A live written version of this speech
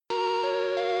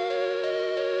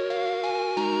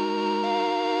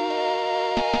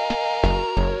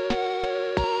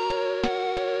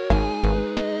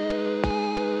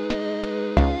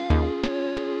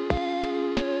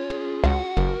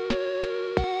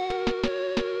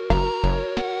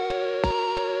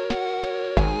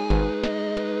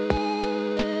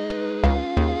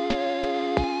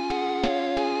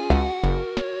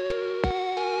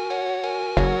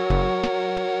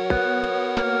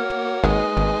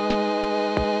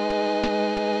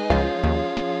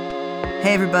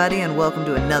Hey everybody, and welcome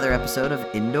to another episode of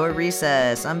Indoor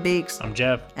Recess. I'm Beaks. I'm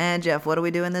Jeff. And Jeff, what do we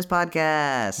do in this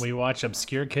podcast? We watch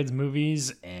obscure kids'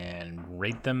 movies and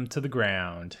rate them to the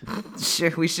ground.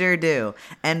 We sure do.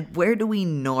 And where do we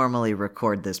normally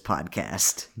record this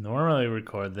podcast? Normally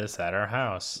record this at our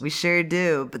house. We sure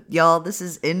do. But y'all, this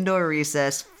is Indoor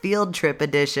Recess Field Trip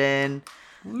Edition.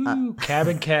 Woo,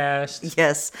 cabin cast.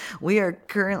 Yes, we are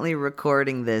currently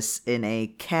recording this in a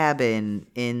cabin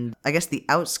in, I guess, the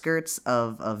outskirts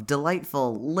of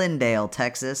delightful Lindale,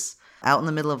 Texas, out in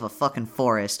the middle of a fucking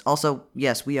forest. Also,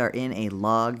 yes, we are in a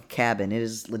log cabin. It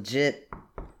is legit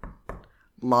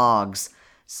logs.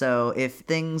 So if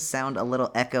things sound a little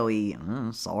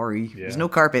echoey, sorry. Yeah. There's no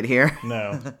carpet here.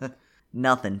 No.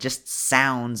 Nothing, just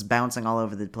sounds bouncing all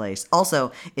over the place.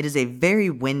 Also, it is a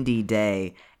very windy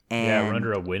day. And we're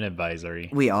under a wind advisory.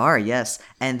 We are, yes.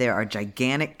 And there are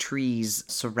gigantic trees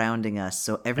surrounding us.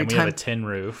 So every time... we have a tin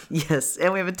roof. Yes,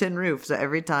 and we have a tin roof. So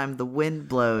every time the wind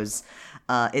blows,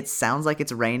 it sounds like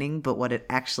it's raining, but what it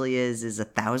actually is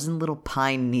 1,000 little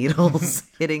pine needles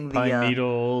hitting the... Pine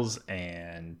needles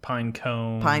and pine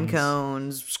cones. Pine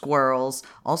cones, squirrels,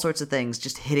 all sorts of things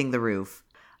just hitting the roof.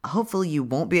 Hopefully you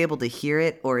won't be able to hear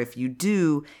it, or if you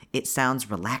do, it sounds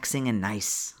relaxing and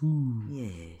nice. Ooh.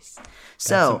 Yes.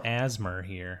 So, got some asthma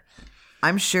here.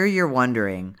 I'm sure you're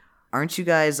wondering, aren't you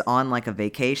guys on like a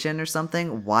vacation or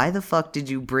something? Why the fuck did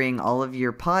you bring all of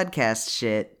your podcast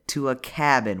shit to a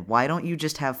cabin? Why don't you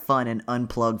just have fun and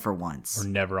unplug for once? We're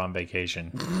never on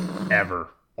vacation. Ever.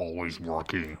 Always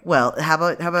working. Well, how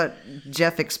about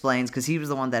Jeff explains, because he was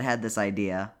the one that had this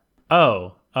idea.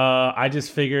 Oh, I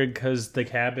just figured because the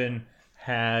cabin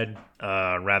had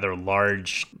a rather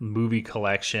large movie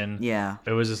collection. Yeah.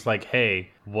 It was just like,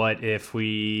 hey, what if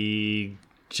we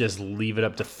just leave it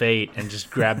up to fate and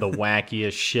just grab the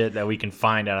wackiest shit that we can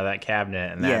find out of that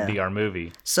cabinet, and that'd be our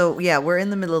movie. So, yeah, we're in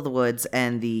the middle of the woods,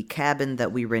 and the cabin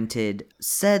that we rented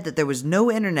said that there was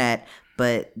no internet,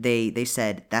 but they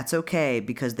said that's okay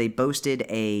because they boasted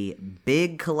a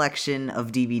big collection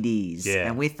of DVDs. Yeah.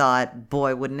 And we thought,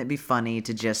 boy, wouldn't it be funny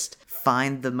to just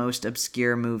find the most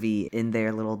obscure movie in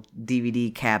their little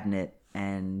DVD cabinet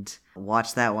and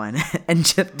watch that one. And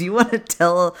Jeff, do you want to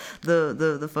tell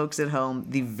the folks at home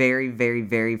the very, very,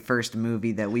 very first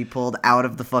movie that we pulled out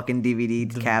of the fucking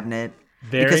DVD cabinet?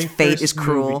 Because fate is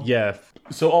cruel. Movie, yeah.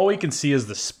 So all we can see is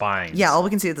the spines. Yeah, all we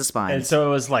can see is the spines. And so it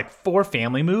was like 4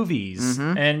 family movies.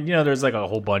 Mm-hmm. And, there's like a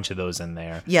whole bunch of those in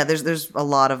there. Yeah, there's a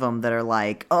lot of them that are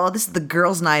like, oh, this is the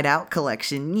Girls' Night Out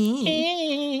collection.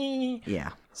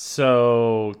 Yeah.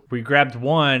 So we grabbed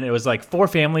one. It was like 4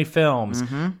 family films.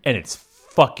 And it's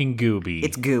fucking Gooby.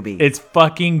 It's Gooby. It's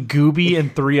fucking Gooby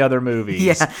and 3 other movies.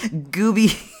 Yeah,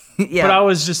 Gooby. Yeah. But I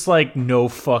was just like, no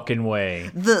fucking way.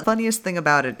 The funniest thing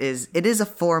about it is a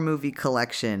 4-movie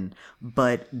collection,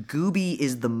 but Gooby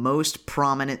is the most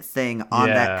prominent thing on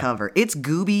that cover. It's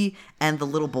Gooby and the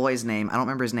little boy's name. I don't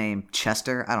remember his name.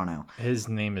 Chester? I don't know. His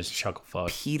name is Chucklefuck.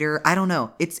 Peter? I don't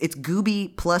know. It's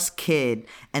Gooby plus Kid,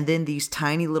 and then these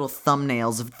tiny little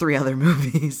thumbnails of 3 other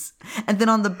movies. And then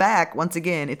on the back, once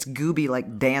again, it's Gooby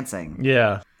like dancing.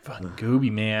 Yeah. Fucking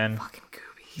Gooby, man. Fucking Gooby.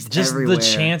 He's just everywhere. The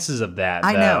chances of that,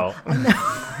 I though.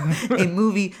 know. A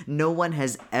movie no one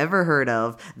has ever heard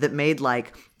of that made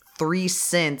like 3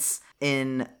 cents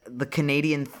in the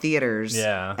Canadian theaters.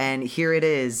 Yeah. And here it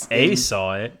is. A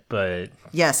saw it, but...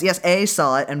 Yes, A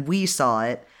saw it, and we saw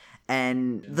it.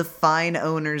 And the fine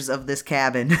owners of this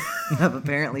cabin have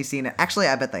apparently seen it. Actually,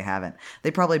 I bet they haven't.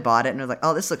 They probably bought it and were like,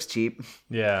 oh, this looks cheap.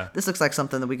 Yeah. This looks like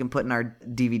something that we can put in our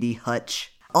DVD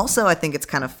hutch. Also, I think it's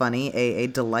kind of funny, a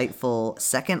delightful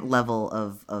second level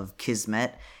of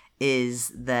Kismet is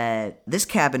that this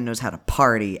cabin knows how to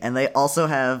party, and they also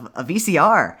have a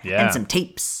VCR and some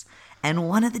tapes. And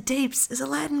one of the tapes is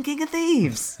Aladdin King of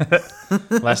Thieves.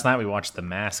 Last night we watched The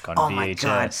Mask on VHS. Oh my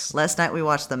God. Last night we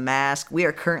watched The Mask. We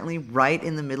are currently right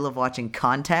in the middle of watching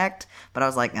Contact, but I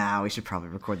was like, we should probably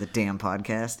record the damn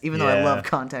podcast, even though I love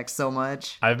Contact so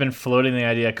much. I've been floating the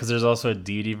idea, because there's also a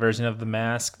DVD version of The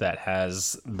Mask that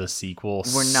has the sequel,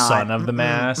 Son of the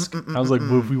Mask. I was like,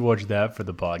 what if we watch that for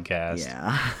the podcast?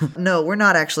 Yeah. No, we're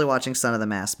not actually watching Son of the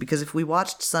Mask, because if we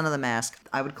watched Son of the Mask,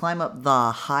 I would climb up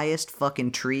the highest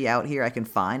fucking tree out here I can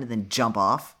find and then jump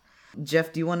off.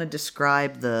 Jeff, do you want to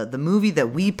describe the movie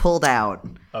that we pulled out?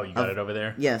 Oh, you got it over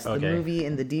there? Yes, okay. The movie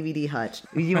in the DVD hutch.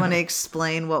 Do you want to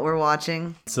explain what we're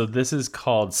watching? So this is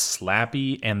called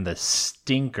Slappy and the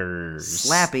Stinkers.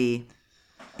 Slappy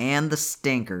and the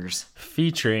Stinkers.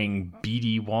 Featuring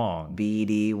B.D. Wong.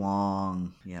 B.D.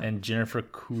 Wong. Yeah. And Jennifer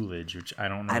Coolidge, which I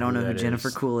don't know. I don't know who Jennifer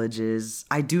Coolidge is.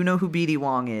 I do know who B.D.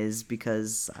 Wong is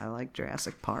because I like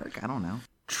Jurassic Park. I don't know.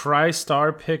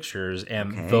 TriStar Pictures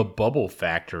and The Bubble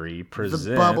Factory present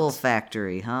The Bubble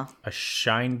Factory, huh? a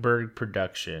Scheinberg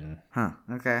production. Huh,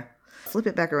 okay. Flip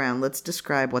it back around. Let's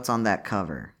describe what's on that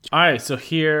cover. All right, so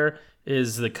here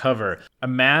is the cover.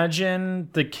 Imagine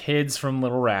the kids from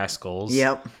Little Rascals.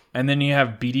 Yep. And then you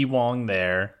have BD Wong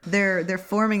there. They're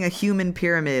forming a human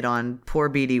pyramid on poor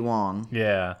BD Wong.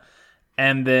 Yeah.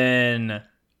 And then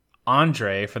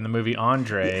Andre from the movie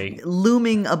Andre.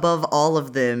 Looming above all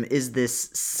of them is this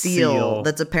seal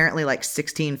that's apparently like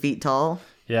 16 feet tall.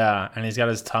 Yeah, and he's got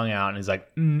his tongue out and he's like,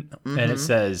 and it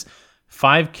says,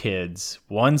 5 kids,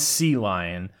 1 sea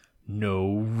lion,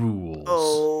 no rules.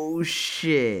 Oh,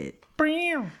 shit.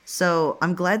 So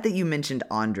I'm glad that you mentioned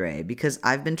Andre, because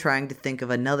I've been trying to think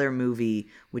of another movie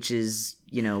which is,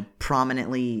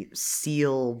 prominently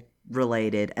seal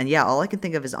related. And yeah, all I can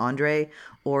think of is Andre,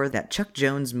 or that Chuck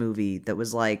Jones movie that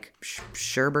was like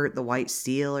Sherbert the White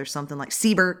Seal or something, like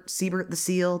Seabert the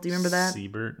Seal. Do you remember that?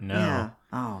 Seabert? No. Yeah.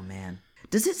 Oh, man.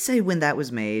 Does it say when that was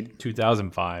made?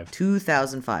 2005.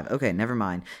 2005. Okay, never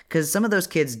mind. Because some of those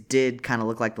kids did kind of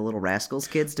look like the Little Rascals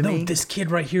kids to me. No, this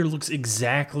kid right here looks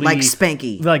exactly like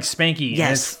Spanky. Like Spanky. Yes.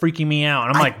 And it's freaking me out.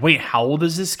 And I'm like, wait, how old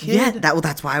is this kid? Yeah,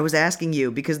 that's why I was asking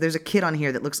you, because there's a kid on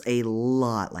here that looks a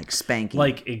lot like Spanky.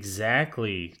 Like,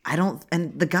 exactly.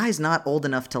 And the guy's not old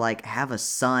enough to like have a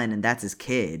son and that's his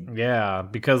kid. Yeah,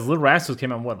 because Little Rascals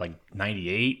came out, what, like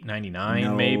 98,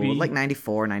 99 maybe? Like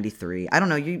 94, 93. I don't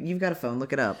know. You've got a phone.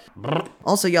 Look it up.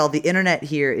 Also, y'all, the internet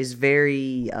here is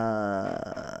very, what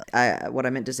I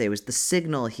meant to say was the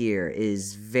signal here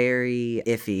is very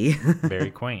iffy.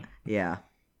 Very quaint. Yeah.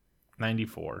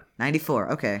 94.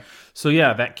 94, okay. So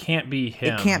yeah, that can't be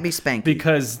him. It can't be Spanky.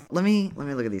 Because let me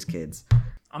look at these kids.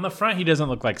 On the front, he doesn't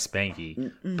look like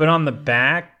Spanky. But on the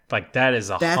back, like, that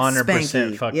is 100%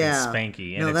 Spanky. fucking Yeah.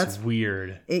 Spanky. No, And that's it's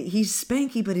weird. He's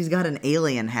Spanky, but he's got an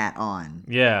alien hat on.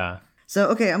 Yeah. So,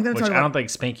 okay, I'm going to Which talk I about... don't think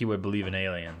Spanky would believe in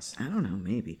aliens. I don't know,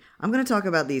 maybe. I'm going to talk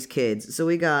about these kids. So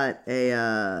we got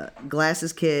a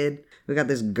glasses kid. We got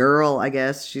this girl, I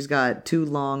guess. She's got 2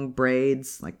 long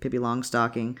braids, like Pippi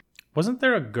Longstocking. Wasn't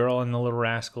there a girl in the Little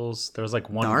Rascals? There was like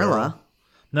one Darla. girl.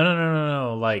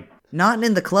 No. Like... Not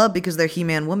in the club, because they're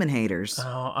He-Man woman haters.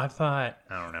 Oh, I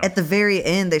don't know. At the very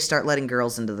end, they start letting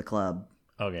girls into the club.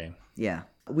 Okay. Yeah.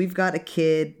 We've got a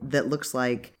kid that looks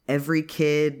like every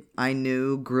kid I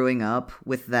knew growing up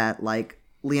with that, like,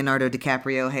 Leonardo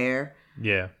DiCaprio hair.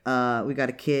 Yeah. We got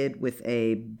a kid with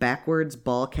a backwards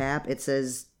ball cap. It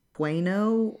says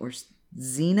Pueno or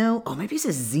Xeno. Oh, maybe it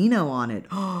says Xeno on it.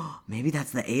 Oh, maybe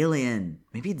that's the alien.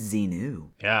 Maybe it's Xenu.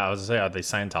 Yeah, I was going to say, are they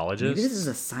Scientologists? Maybe this is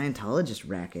a Scientologist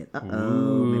racket.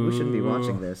 Uh-oh. Maybe we shouldn't be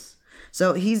watching this.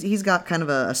 So he's got kind of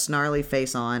a snarly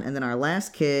face on. And then our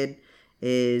last kid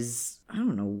is... I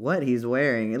don't know what he's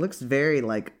wearing. It looks very,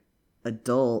 like,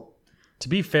 adult. To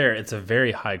be fair, it's a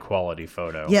very high quality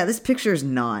photo. Yeah, this picture's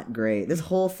not great. This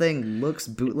whole thing looks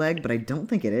bootleg, but I don't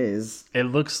think it is. It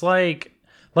looks like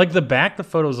the back, the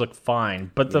photos look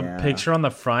fine, but the picture on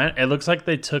the front, it looks like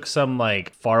they took some,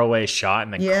 like, faraway shot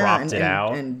and then cropped it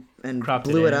out. And cropped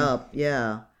blew it in. up,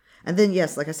 yeah. And then,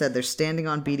 yes, like I said, they're standing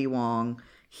on BD Wong.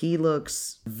 He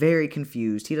looks very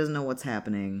confused. He doesn't know what's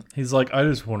happening. He's like, I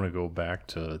just want to go back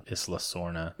to Isla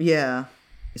Sorna. Yeah.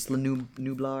 Isla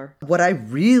Nublar. What I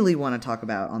really want to talk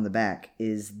about on the back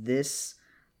is this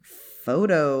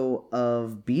photo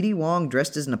of BD Wong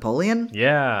dressed as Napoleon.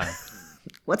 Yeah.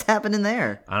 What's happening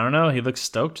there? I don't know. He looks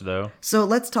stoked, though. So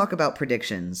let's talk about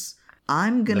predictions.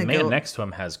 I'm going to go... The man next to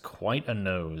him has quite a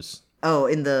nose. Oh,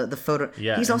 in the photo.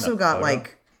 Yeah. He's also got,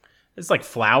 like... It's like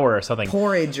flour or something.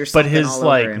 Porridge or something. But his, all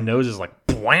like, over him. nose is like,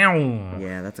 wow.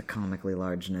 Yeah, that's a comically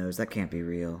large nose. That can't be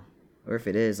real. Or if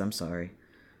it is, I'm sorry.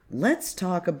 Let's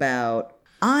talk about...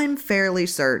 I'm fairly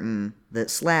certain that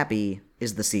Slappy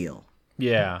is the seal.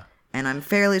 Yeah. And I'm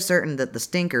fairly certain that the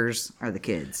stinkers are the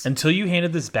kids. Until you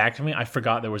handed this back to me, I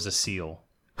forgot there was a seal.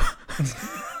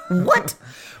 What?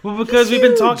 Well, because we've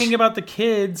been talking about the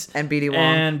kids and BD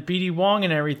Wong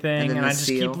and everything, and I just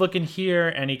seal. keep looking here,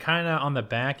 and he kind of on the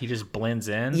back, he just blends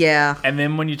in. Yeah. And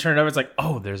then when you turn it over, it's like,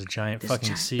 oh, there's a giant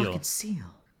fucking seal.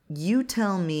 You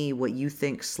tell me what you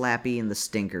think Slappy and the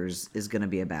Stinkers is going to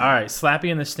be about. All right,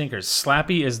 Slappy and the Stinkers.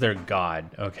 Slappy is their god.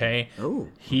 Okay. Oh.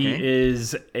 He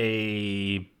is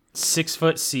a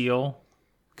 6-foot seal,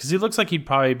 because he looks like he'd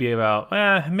probably be about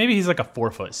maybe he's like a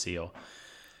 4-foot seal.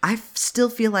 I still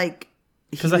feel like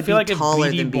because I feel like taller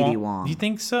if than BD Wong. You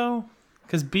think so?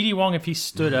 Because BD Wong, if he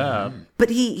stood up, but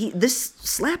this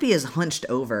Slappy is hunched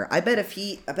over. I bet if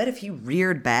he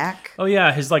reared back. Oh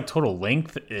yeah, his like total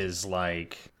length is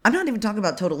like. I'm not even talking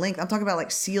about total length. I'm talking about like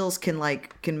seals can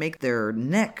make their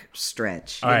neck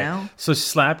stretch. You know. So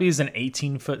Slappy is an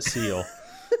 18-foot seal.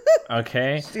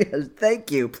 Okay. Yes,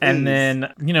 thank you, please. And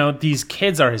then, these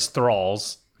kids are his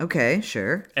thralls. Okay,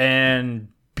 sure. And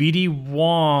BD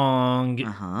Wong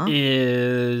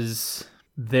is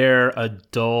their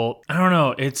adult. I don't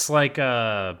know. It's like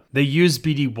they use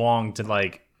BD Wong to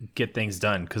like get things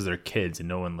done because they're kids and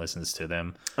no one listens to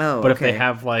them. Oh, but if they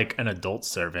have like an adult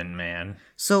servant, man.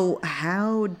 So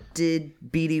how did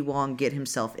BD Wong get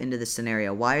himself into this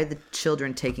scenario? Why are the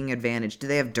children taking advantage? Do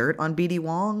they have dirt on BD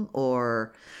Wong,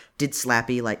 or did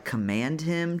Slappy like command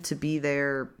him to be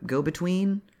their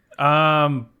go-between?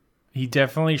 He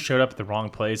definitely showed up at the wrong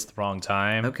place at the wrong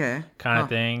time. Okay. Kind of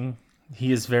thing.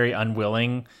 He is very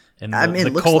unwilling in the,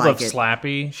 it looks cold like of it.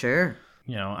 Slappy. Sure.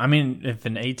 If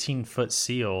an 18-foot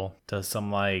seal does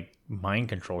some like mind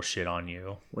control shit on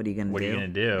you, what are you gonna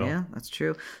do? Yeah, that's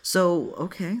true. So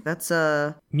okay, that's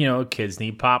kids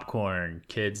need popcorn.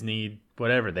 Kids need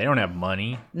whatever. They don't have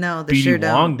money. No, they sure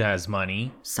don't. Wong has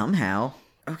money somehow.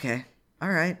 Okay,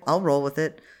 all right, I'll roll with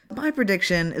it. My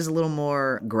prediction is a little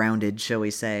more grounded, shall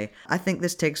we say. I think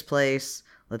this takes place.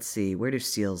 Let's see, where do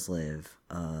seals live?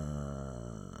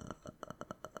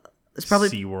 It's probably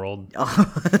SeaWorld.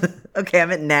 Oh, okay, I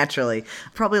meant naturally.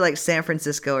 Probably like San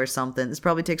Francisco or something. This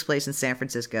probably takes place in San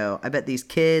Francisco. I bet these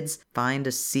kids find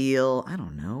a seal, I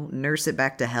don't know, nurse it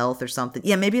back to health or something.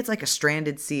 Yeah, maybe it's like a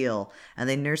stranded seal, and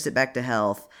they nurse it back to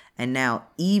health. And now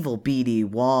evil BD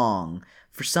Wong,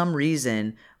 for some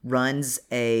reason, runs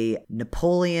a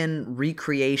Napoleon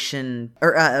recreation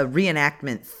or a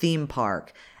reenactment theme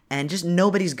park. And just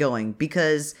nobody's going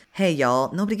because, hey,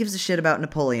 y'all, nobody gives a shit about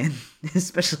Napoleon,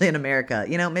 especially in America.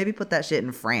 Maybe put that shit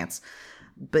in France.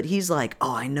 But he's like,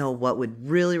 oh, I know what would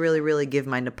really, really, really give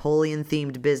my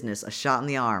Napoleon-themed business a shot in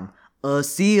the arm. A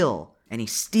seal. And he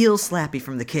steals Slappy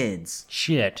from the kids.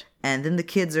 Shit. And then the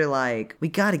kids are like, we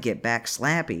gotta get back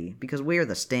Slappy because we're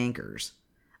the Stankers.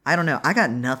 I don't know. I got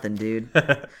nothing, dude.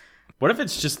 What if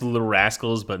it's just the Little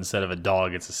Rascals, but instead of a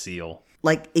dog, it's a seal?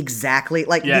 Like, exactly.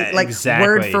 Like, exactly.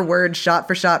 Word for word, shot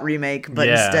for shot remake, but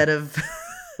instead of...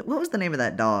 What was the name of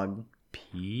that dog?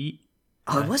 Pete?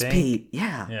 Oh, it was Pete.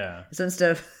 Yeah. Yeah. So instead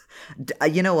of...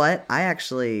 You know what? I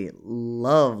actually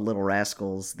love Little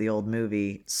Rascals, the old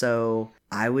movie. So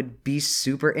I would be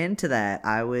super into that.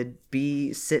 I would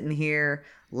be sitting here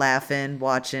laughing,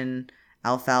 watching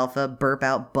Alfalfa burp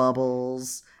out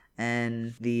bubbles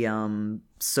and the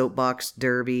soapbox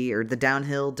derby or the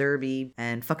downhill derby,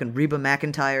 and fucking Reba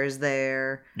McEntire is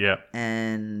there. Yeah.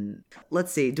 And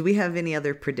let's see, do we have any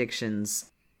other predictions?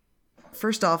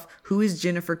 First off, who is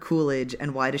Jennifer Coolidge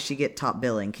and why does she get top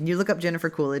billing? Can you look up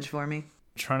Jennifer Coolidge for me? I'm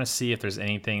trying to see if there's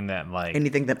anything that like...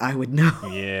 Anything that I would know.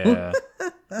 Yeah.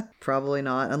 Probably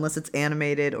not, unless it's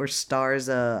animated or stars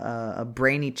a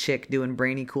brainy chick doing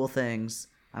brainy cool things.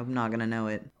 I'm not gonna know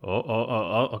it.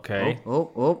 Oh, okay.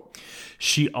 Oh.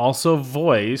 She also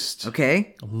voiced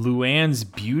Luann's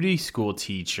beauty school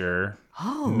teacher,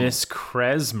 Miss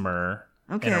Kresmer,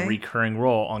 in a recurring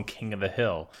role on King of the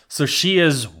Hill. So she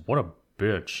is, what a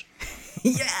bitch.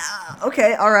 Yeah.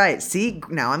 Okay. All right. See,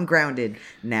 now I'm grounded.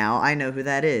 Now I know who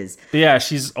that is. But yeah,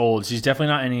 she's old. She's definitely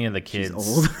not any of the kids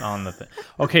she's old. On the thing.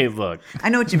 Okay, look. I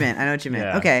know what you meant.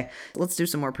 Yeah. Okay. Let's do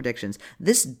some more predictions.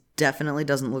 This definitely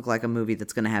doesn't look like a movie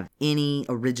that's going to have any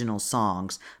original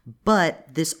songs, but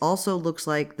this also looks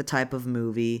like the type of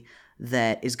movie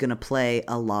that is going to play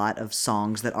a lot of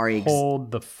songs that already exist.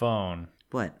 Hold the phone.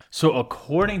 What? So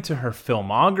according to her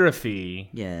filmography,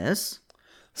 yes,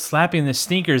 Slappy and the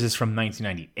Sneakers is from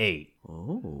 1998.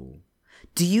 Oh.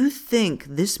 Do you think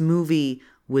this movie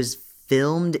was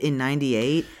filmed in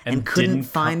 98 and couldn't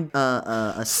find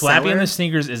a Slappy seller? and the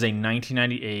Sneakers is a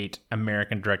 1998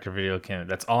 American direct-to-video candidate.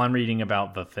 That's all I'm reading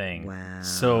about the thing. Wow.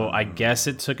 So I guess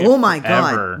it took Oh my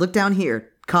forever. God. Look down here.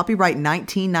 Copyright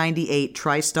 1998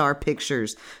 TriStar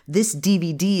Pictures. This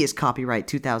DVD is copyright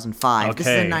 2005. This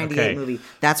is a 98 movie.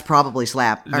 That's probably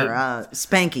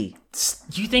Spanky.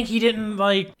 You think he didn't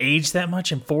like age that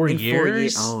much in 4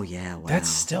 years? Oh yeah, wow. That's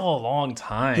still a long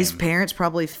time. His parents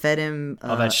probably fed him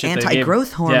all that shit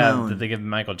anti-growth hormone. Yeah, did they give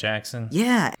Michael Jackson?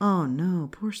 Yeah. Oh no,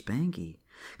 poor Spanky.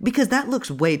 Because that looks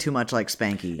way too much like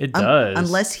Spanky. It does.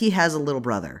 Unless he has a little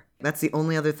brother. That's the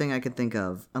only other thing I could think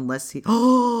of. Unless he...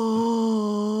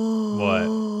 Oh! What?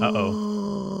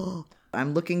 Uh-oh.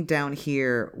 I'm looking down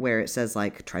here where it says,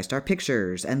 like, TriStar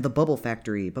Pictures and The Bubble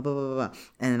Factory, blah, blah, blah, blah.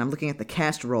 And I'm looking at the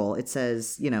cast roll. It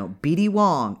says, BD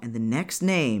Wong, and the next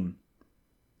name,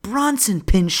 Bronson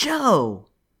Pinchot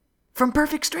from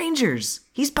Perfect Strangers.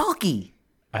 He's bulky.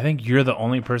 I think you're the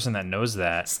only person that knows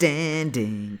that.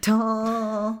 Standing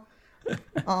tall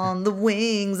on the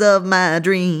wings of my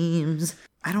dreams.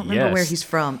 I don't remember where he's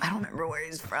from.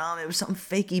 It was some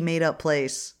fakey made up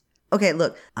place. Okay,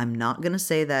 look, I'm not going to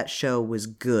say that show was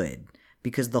good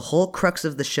because the whole crux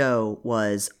of the show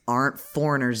was, aren't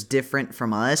foreigners different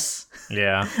from us?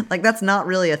 Yeah. Like, that's not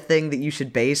really a thing that you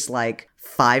should base, like,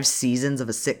 5 seasons of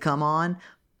a sitcom on.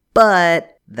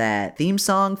 But that theme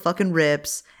song fucking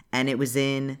rips, and it was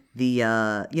in the,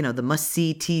 the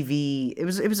must-see TV. It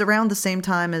was around the same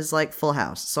time as, like, Full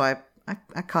House. So I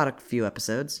caught a few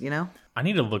episodes, you know? I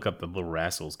need to look up the Little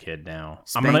Rascals kid now.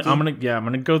 Spanky? I'm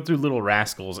gonna go through Little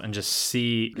Rascals and just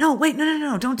see. No, wait,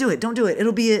 no, don't do it.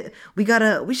 It'll be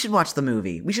we should watch the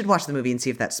movie. We should watch the movie and see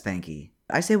if that's Spanky.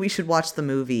 I say we should watch the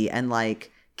movie and,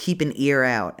 like, keep an ear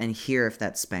out and hear if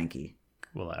that's Spanky.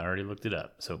 Well, I already looked it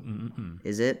up, so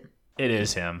Is it? It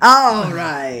is him. All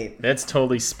right. That's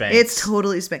totally Spanx. It's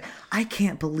totally Spank. I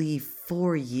can't believe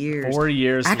 4 years. 4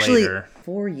 years Actually, later.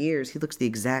 4 years. He looks the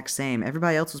exact same.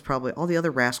 Everybody else was probably, all the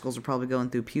other rascals are probably going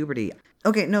through puberty.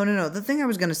 Okay, no. The thing I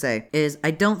was going to say is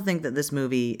I don't think that this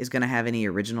movie is going to have any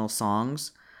original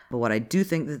songs. But what I do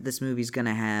think that this movie's going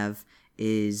to have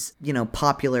is,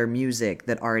 popular music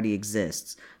that already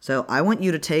exists. So I want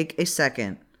you to take a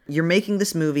second. You're making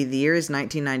this movie, the year is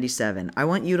 1997. I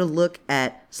want you to look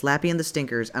at Slappy and the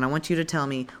Stinkers, and I want you to tell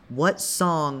me, what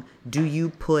song do you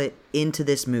put into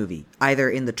this movie? Either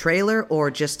in the trailer or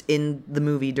just in the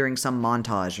movie during some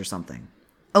montage or something.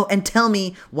 Oh, and tell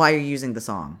me why you're using the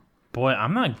song. Boy,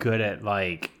 I'm not good at,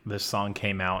 like, this song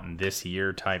came out in this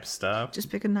year type stuff.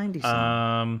 Just pick a 90s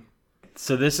song.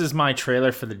 So this is my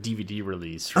trailer for the DVD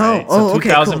release, right? Oh, so okay,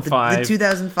 2005, cool. The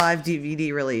 2005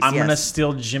 DVD release, I'm going to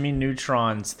steal Jimmy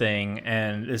Neutron's thing,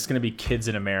 and it's going to be Kids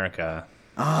in America.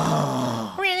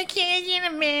 Oh. We're the kids in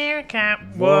America.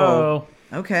 Whoa.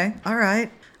 Okay, all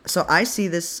right. So I see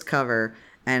this cover,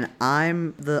 and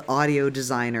I'm the audio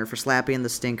designer for Slappy and the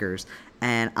Stinkers,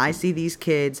 and I see these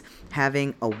kids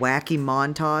having a wacky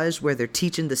montage where they're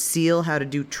teaching the seal how to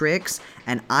do tricks,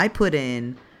 and I put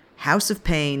in House of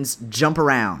Pain's Jump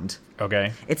Around.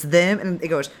 Okay. It's them, and it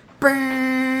goes,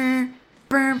 brr,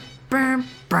 brr, brr,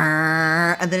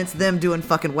 brr, and then it's them doing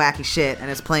fucking wacky shit,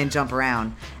 and it's playing Jump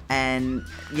Around. And,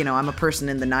 I'm a person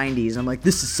in the 90s, I'm like,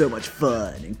 this is so much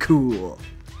fun and cool.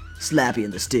 Slappy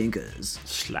and the Stinkers.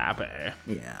 Slappy.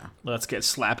 Yeah. Let's get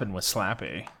slapping with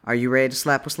Slappy. Are you ready to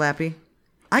slap with Slappy?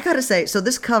 I gotta say, so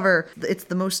this cover, it's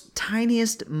the most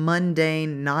tiniest,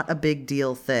 mundane, not a big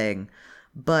deal thing.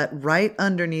 But right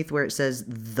underneath where it says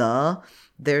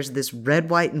there's this red,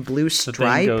 white, and blue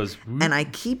stripe. Goes, and I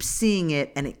keep seeing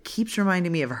it, and it keeps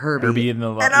reminding me of Herbie. Herbie in the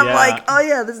love. And I'm like, oh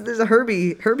yeah, there's a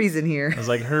Herbie. Herbie's in here. I was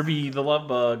like, Herbie the love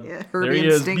bug. Yeah, Herbie there he and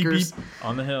is, Stinkers. beep, beep,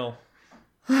 on the hill.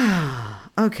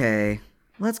 Okay,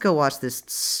 let's go watch this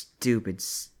stupid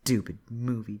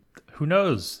movie. Who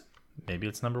knows? Maybe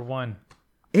it's number 1.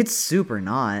 It's super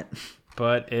not.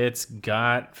 But it's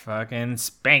got fucking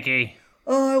Spanky.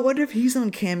 Oh, I wonder if he's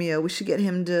on Cameo. We should get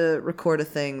him to record a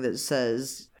thing that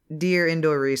says, "Dear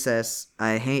Indoor Recess,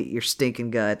 I hate your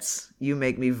stinking guts. You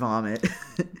make me vomit.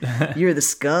 You're the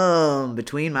scum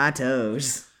between my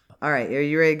toes." All right, are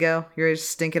you ready to go? You ready to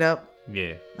stink it up?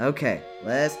 Yeah. Okay,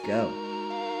 let's go.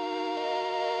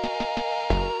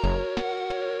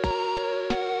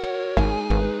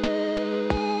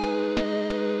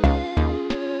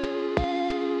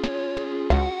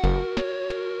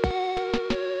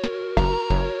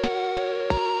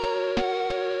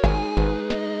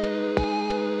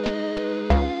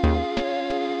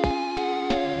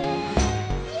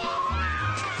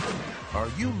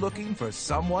 Looking for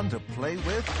someone to play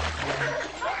with?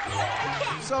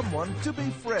 Someone to be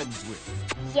friends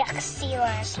with? Yuck, sea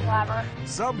lion slobber.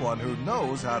 Someone who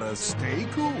knows how to stay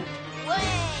cool? Way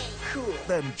cool.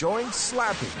 Then join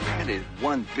Slappy. It is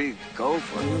one big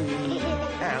gopher.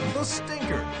 And the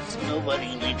Stinkers.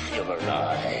 Nobody leaves you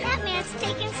alive. That man's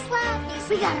taking Slappy.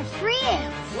 We gotta free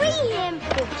him. Free him.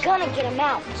 We're gonna get him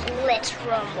out. Let's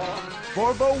rumble.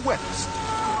 For the wettest,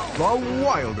 the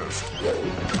wildest,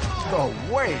 the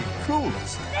way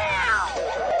coolest. Now!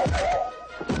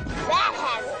 That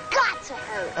has got to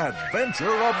hurt.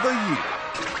 Adventure of the year.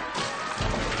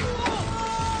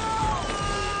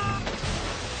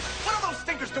 What are those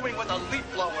stinkers doing with a leaf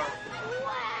blower?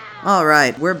 All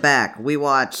right, we're back. We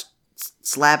watched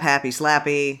Slap Happy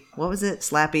Slappy. What was it?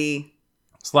 Slappy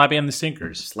and the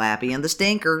Stinkers. Slappy and the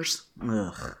Stinkers.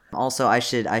 Ugh. Also, I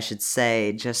should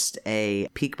say, just a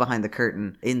peek behind the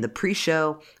curtain. In the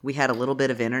pre-show, we had a little bit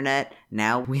of internet.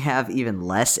 Now we have even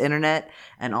less internet.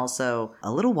 And also,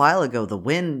 a little while ago, the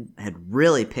wind had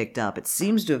really picked up. It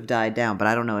seems to have died down, but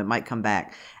I don't know. It might come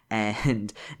back.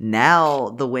 And now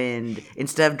the wind,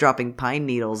 instead of dropping pine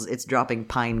needles, it's dropping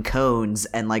pine cones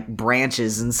and like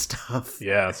branches and stuff.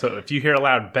 Yeah, so if you hear a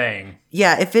loud bang,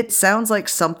 Yeah, if it sounds like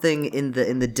something in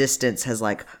the distance has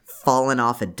like fallen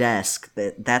off a desk,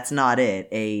 that's not it.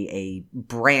 A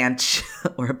branch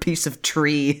or a piece of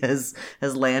tree has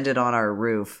landed on our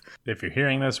roof. if you're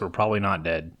hearing this, we're probably not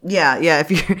dead. Yeah,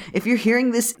 if you're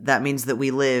hearing this, that means that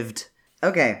we lived.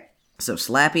 Okay. So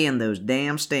Slappy and those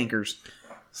damn stinkers.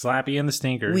 Slappy and the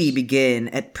Stinkers. We begin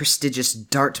at prestigious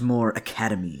Dartmoor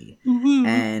Academy.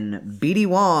 And BD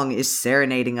Wong is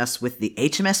serenading us with the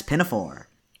HMS Pinafore.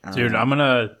 Dude, I'm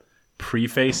gonna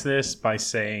preface this by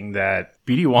saying that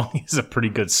BD Wong is a pretty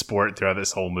good sport throughout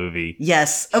this whole movie.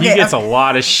 Yes. He Okay. gets a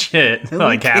lot of shit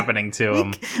like happening to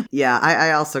him. Yeah,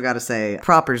 I also gotta say,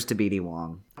 propers to BD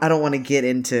Wong. I don't want to get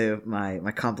into my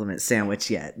compliment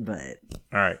sandwich yet, but...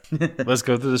 All right, let's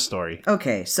go through the story.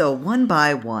 Okay, so one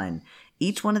by one,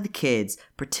 each one of the kids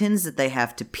pretends that they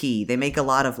have to pee. They make a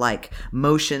lot of, like,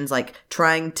 motions, like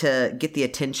trying to get the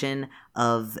attention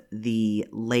of the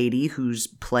lady who's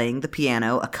playing the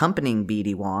piano, accompanying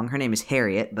BD Wong. Her name is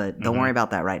Harriet, but don't worry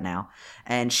about that right now.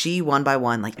 And she, one by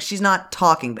one, like, she's not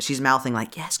talking, but she's mouthing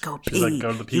like, yes, go pee. She's like,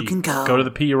 go to the pee. You can go. Go to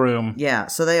the pee room. Yeah,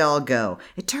 so they all go.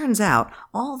 It turns out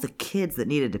all the kids that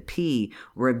needed to pee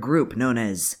were a group known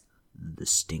as the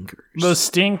Stinkers. The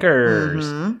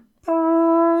Stinkers.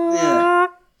 Yeah.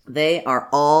 They are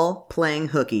all playing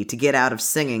hooky to get out of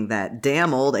singing that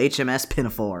damn old HMS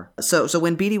Pinafore. So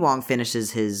when BD Wong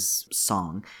finishes his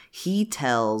song, he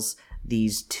tells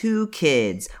these two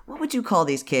kids, what would you call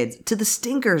these kids? To the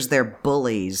Stinkers, they're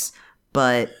bullies,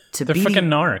 but to They're BD fucking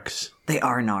narcs. they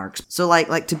are narcs. So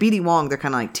like to BD Wong, they're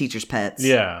kind of like teacher's pets.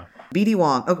 Yeah. BD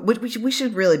Wong, oh, we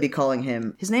should really be calling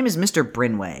him, his name is Mr.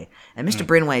 Brinway. And Mr.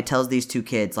 Brinway tells these two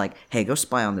kids, like, hey, go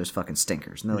spy on those fucking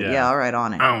stinkers. And they're like, yeah, all right,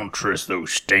 on it. I don't trust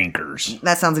those stinkers.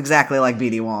 That sounds exactly like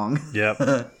BD Wong.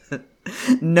 Yep.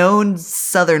 Known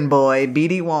Southern boy,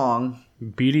 BD Wong.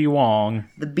 BD Wong.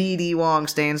 The BD Wong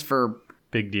stands for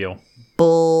Big deal.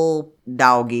 Bull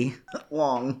Doggy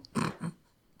Wong.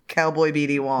 Cowboy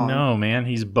BD Wong. No, man,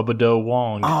 he's Bubba Doe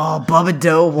Wong. Oh, Bubba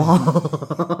Doe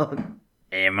Wong.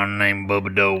 Hey, my name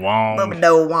Bubba Doe Wong. Bubba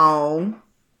Doe Wong.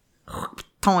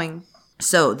 Toing.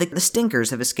 So, the Stinkers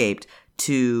have escaped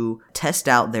to test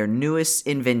out their newest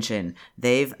invention.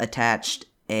 They've attached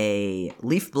a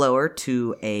leaf blower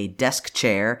to a desk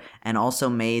chair and also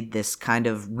made this kind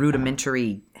of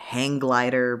rudimentary hang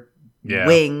glider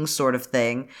wing sort of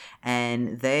thing.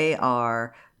 And they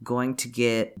are going to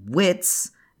get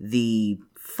Wits, the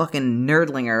fucking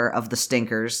nerdlinger of the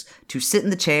Stinkers, to sit in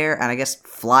the chair and I guess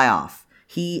fly off.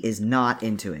 He is not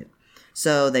into it.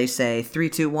 So they say 3,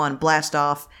 2, 1, blast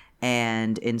off,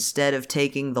 and instead of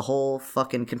taking the whole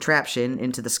fucking contraption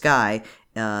into the sky,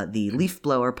 the leaf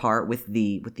blower part with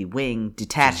the wing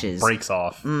detaches, Breaks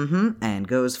off. and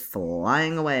goes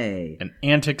flying away. And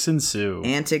antics ensue.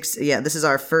 Antics, yeah, this is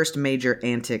our first major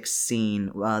antics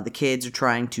scene. The kids are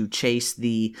trying to chase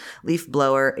the leaf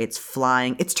blower. It's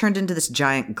flying. It's turned into this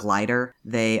giant glider.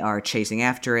 They are chasing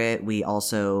after it. We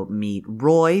also meet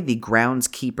Roy, the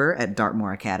groundskeeper at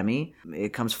Dartmoor Academy.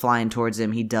 It comes flying towards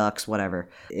him. He ducks, whatever.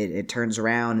 It turns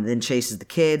around and then chases the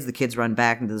kids. The kids run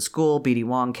back into the school. BD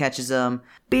Wong catches them.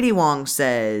 BD Wong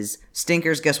says,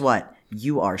 Stinkers, guess what?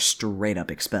 You are straight up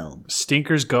expelled.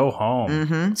 Stinkers go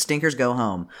home. Stinkers go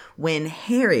home. When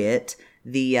Harriet,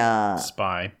 the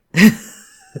Spy.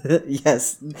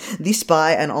 yes, the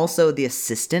spy and also the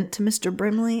assistant to Mr.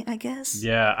 Brimley, I guess.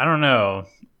 Yeah, I don't know.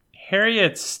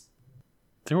 Harriet's...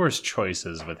 There was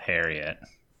choices with Harriet.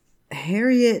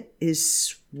 Harriet is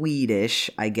Swedish,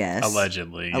 I guess.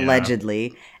 Allegedly. Yeah.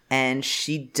 Allegedly. And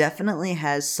she definitely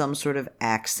has some sort of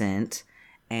accent.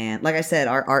 And like I said,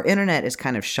 our internet is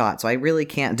kind of shot, so I really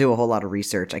can't do a whole lot of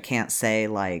research. I can't say,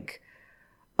 like,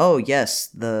 oh, yes,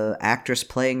 the actress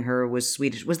playing her was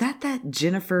Swedish. Was that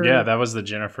Jennifer? Yeah, that was the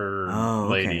Jennifer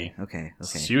lady. Okay.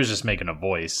 She was just making a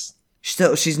voice.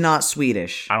 So she's not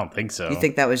Swedish. I don't think so. You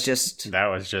think that was just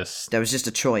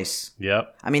a choice?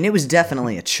 Yep. I mean, it was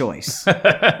definitely a choice.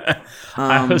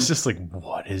 I was just like,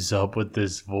 what is up with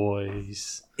this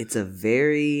voice? It's a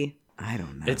very, I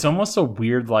don't know. It's almost a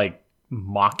weird, like,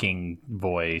 mocking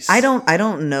voice. I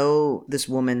don't know this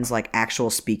woman's like actual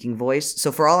speaking voice.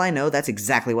 So for all I know, that's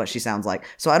exactly what she sounds like.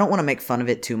 So I don't want to make fun of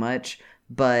it too much,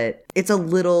 but it's a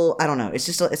little, I don't know. It's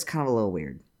just, it's kind of a little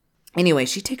weird. Anyway,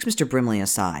 she takes Mr. Brimley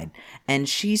aside and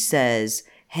she says,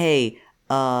 hey,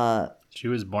 she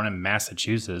was born in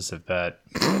Massachusetts, if that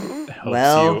helps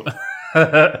well,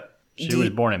 you. She was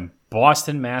born in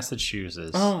Boston,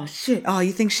 Massachusetts. Oh, shit. Oh,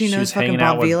 you think she knows was fucking hanging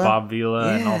Bob out Vila? with Bob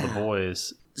Vila and all the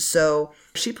boys. So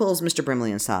she pulls Mr.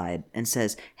 Brimley inside and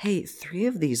says, hey, 3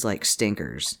 of these, like,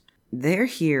 stinkers, they're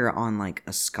here on, like,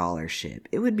 a scholarship.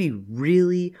 It would be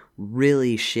really,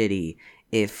 really shitty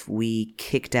if we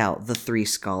kicked out the 3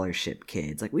 scholarship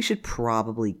kids. Like, we should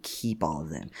probably keep all of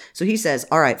them. So he says,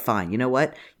 all right, fine. You know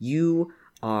what? You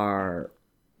are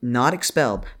not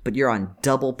expelled, but you're on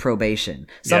double probation.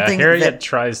 Harriet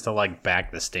tries to, like,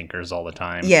 back the stinkers all the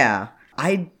time. Yeah.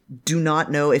 I do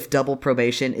not know if double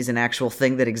probation is an actual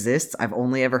thing that exists. I've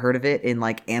only ever heard of it in,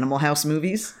 like, Animal House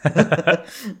movies.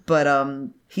 But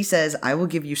he says, I will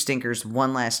give you stinkers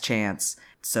one last chance,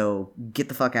 so get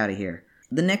the fuck out of here.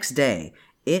 The next day,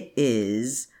 it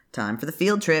is time for the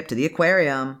field trip to the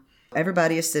aquarium.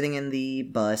 Everybody is sitting in the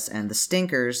bus, and the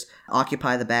stinkers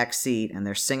occupy the back seat, and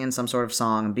they're singing some sort of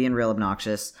song and being real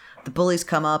obnoxious. The bullies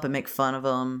come up and make fun of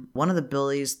them. One of the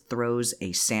bullies throws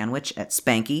a sandwich at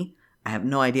Spanky. I have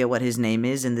no idea what his name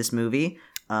is in this movie.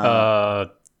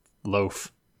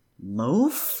 Loaf.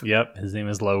 Loaf? Yep, his name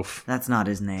is Loaf. That's not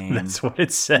his name. That's what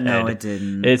it said. No, it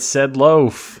didn't. It said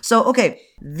Loaf. So, okay,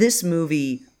 this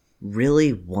movie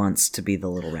really wants to be the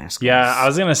Little Rascals. Yeah, I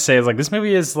was going to say, like, this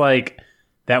movie is like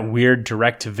that weird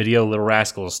direct-to-video Little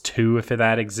Rascals 2, if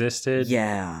that existed.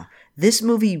 Yeah. This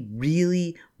movie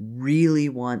really, really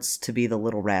wants to be the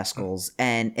Little Rascals,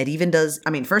 and it even does. I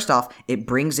mean, first off, it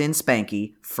brings in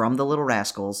Spanky from the Little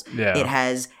Rascals. Yeah. It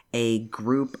has a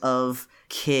group of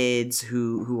kids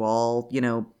who all, you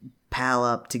know, pal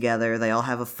up together. They all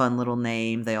have a fun little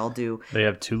name. They all do. They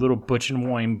have 2 little Butch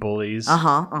and Wayne bullies.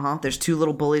 There's 2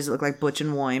 little bullies that look like Butch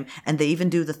and Wayne, and they even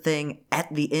do the thing at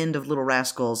the end of Little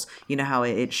Rascals. You know how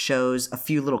it shows a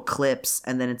few little clips,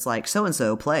 and then it's like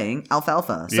so-and-so playing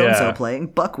alfalfa, so-and-so playing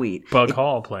buckwheat. Bug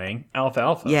Hall playing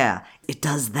alfalfa. Yeah, it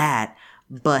does that,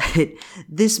 but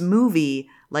this movie,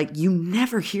 like, you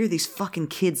never hear these fucking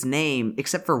kids' name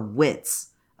except for Wits.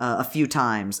 A few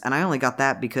times, and I only got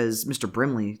that because Mr.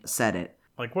 Brimley said it.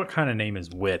 Like, what kind of name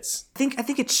is Wits? I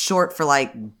think it's short for,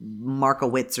 like,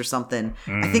 Markowitz or something.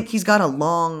 I think he's got a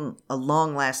long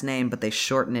last name, but they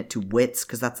shorten it to Wits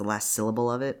because that's the last syllable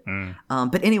of it.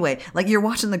 But anyway, like, you're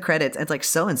watching the credits, and it's like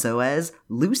so and so as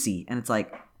Lucy, and it's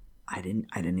like, I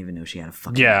didn't even know she had a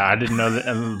fucking name. I didn't know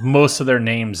that, most of their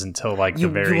names until like the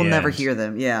very end. You will never hear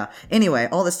them. Yeah. Anyway,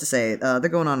 all this to say, they're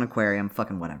going on an aquarium.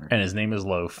 Fucking whatever. And his name is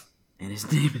Loaf. And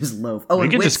his name is Loaf. Oh, we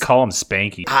and could just call him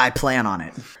Spanky. I plan on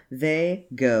it. They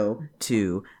go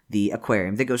to the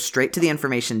aquarium. They go straight to the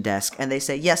information desk, and they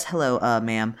say, yes, hello,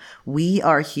 ma'am. We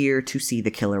are here to see the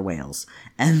killer whales.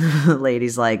 And the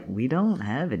lady's like, we don't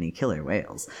have any killer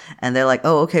whales. And they're like,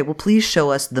 oh, okay, well, please show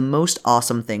us the most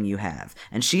awesome thing you have.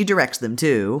 And she directs them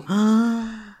to...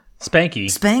 Spanky.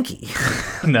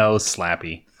 Spanky. No,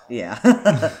 Slappy. Yeah.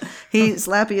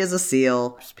 Slappy is a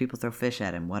seal. Just people throw fish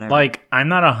at him, whatever. Like, I'm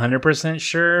not 100%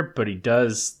 sure, but he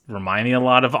does remind me a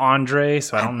lot of Andre,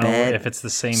 so I don't know if it's the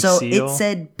same seal. So it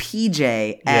said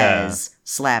PJ as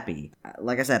Slappy.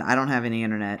 Like I said, I don't have any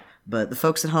internet, but the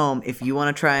folks at home, if you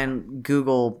want to try and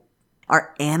Google,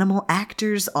 are animal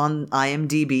actors on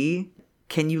IMDb?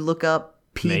 Can you look up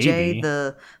PJ, Maybe.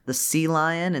 the sea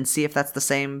lion, and see if that's the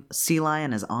same sea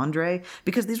lion as Andre?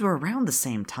 Because these were around the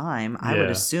same time. I would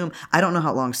assume. I don't know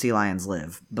how long sea lions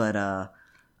live, but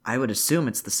I would assume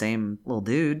it's the same little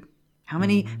dude. How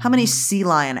many sea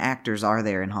lion actors are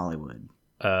there in Hollywood?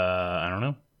 I don't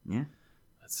know. Yeah.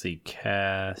 Let's see,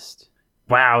 cast.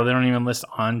 Wow, they don't even list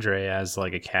Andre as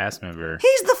like a cast member.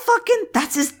 He's the fucking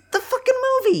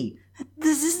movie. I'm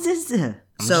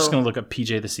just gonna look up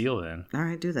PJ the Seal then. All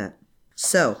right, do that.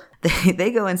 So,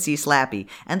 they go and see Slappy,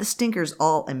 and the stinkers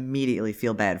all immediately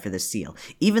feel bad for the seal.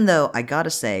 Even though, I gotta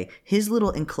say, his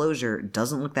little enclosure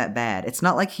doesn't look that bad. It's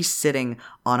not like he's sitting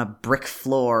on a brick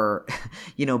floor,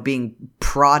 being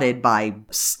prodded by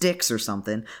sticks or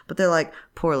something. But they're like,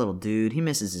 poor little dude, he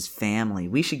misses his family.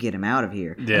 We should get him out of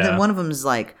here. Yeah. And then one of them is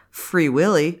like, Free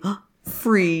Willy?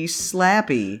 Free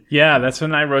Slappy. Yeah, that's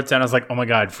when I wrote down, I was like, oh my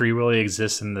god, Free Willy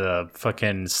exists in the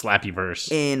fucking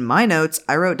Slappyverse. In my notes,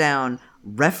 I wrote down,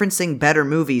 referencing better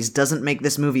movies doesn't make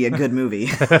this movie a good movie.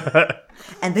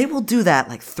 And they will do that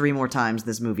like 3 more times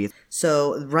this movie.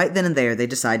 So right then and there, they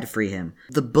decide to free him.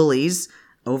 The bullies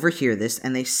overhear this,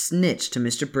 and they snitch to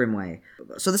Mr. Brimway.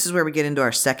 So this is where we get into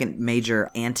our second major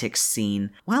antics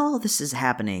scene. While all this is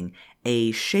happening,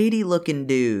 a shady-looking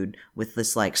dude with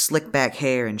this, like, slick-back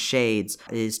hair and shades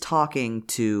is talking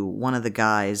to one of the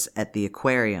guys at the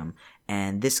aquarium.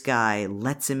 And this guy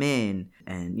lets him in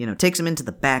and, takes him into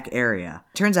the back area.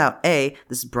 Turns out, this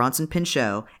is Bronson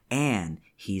Pinchot, and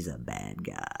he's a bad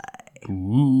guy.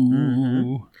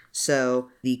 Ooh. So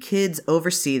the kids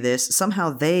oversee this. Somehow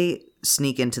they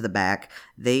sneak into the back.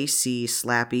 They see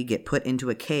Slappy get put into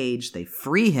a cage. They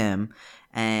free him.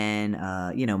 And,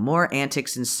 more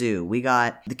antics ensue. We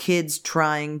got the kids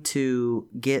trying to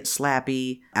get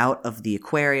Slappy out of the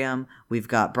aquarium. We've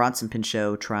got Bronson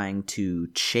Pinchot trying to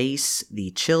chase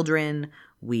the children.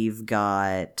 We've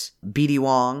got BD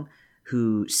Wong,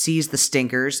 who sees the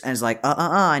stinkers and is like,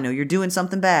 I know you're doing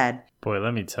something bad. Boy,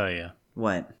 let me tell you.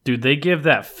 What? Dude, they give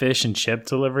that fish and chip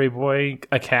delivery boy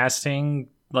a casting,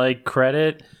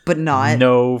 credit. But not...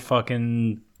 No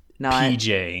fucking not,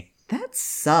 PJ. That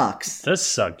sucks. Does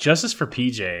suck. Justice for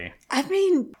PJ. I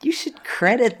mean, you should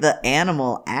credit the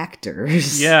animal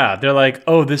actors. Yeah, they're like,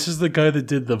 oh, this is the guy that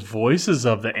did the voices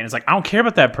of the... And it's like, I don't care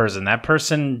about that person. That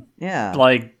person, yeah,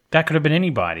 that could have been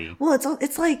anybody. Well,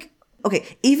 it's like,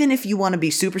 okay, even if you want to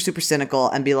be super, super cynical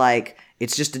and be like,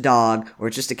 it's just a dog, or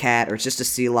it's just a cat, or it's just a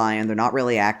sea lion, they're not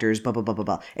really actors, blah, blah, blah, blah,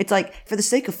 blah. It's like, for the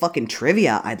sake of fucking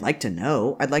trivia, I'd like to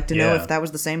know. I'd like to know if that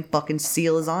was the same fucking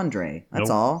seal as Andre. That's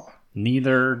all.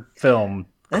 Neither film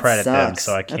credit them,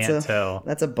 so I can't tell.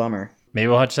 That's a bummer. Maybe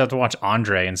we'll just have to watch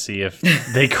Andre and see if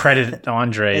they credit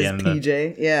Andre as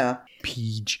PJ. Yeah.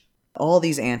 PJ. All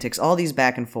these antics, all these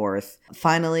back and forth.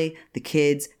 Finally, the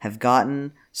kids have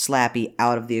gotten Slappy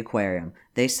out of the aquarium.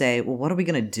 They say, well, what are we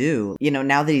going to do?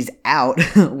 Now that he's out,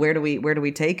 where do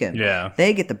we take him? Yeah.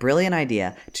 They get the brilliant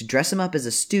idea to dress him up as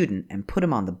a student and put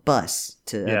him on the bus.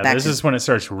 This is when it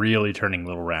starts really turning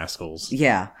Little Rascals.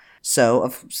 Yeah.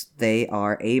 So they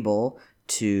are able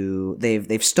to...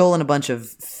 They've stolen a bunch of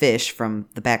fish from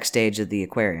the backstage of the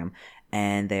aquarium,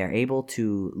 and they are able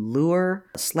to lure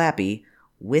Slappy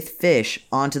with fish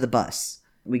onto the bus.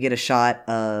 We get a shot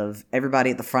of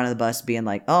everybody at the front of the bus being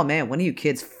like, oh man, one of you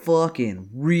kids fucking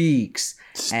reeks.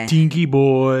 Stinky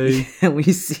boy. And we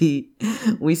see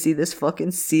this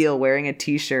fucking seal wearing a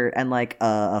t-shirt and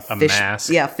a fish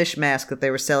mask. Yeah, a fish mask that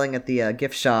they were selling at the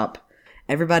gift shop.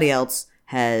 Everybody else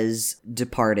has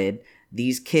departed.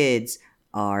 These kids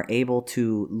are able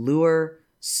to lure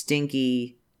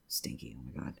Stinky, oh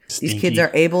my god. Stinky. These kids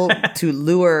are able to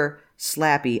lure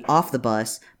Slappy off the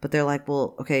bus, but they're like,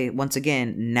 well, okay, once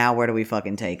again, now where do we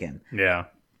fucking take him? Yeah.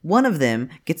 One of them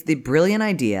gets the brilliant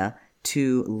idea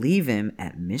to leave him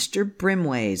at Mr.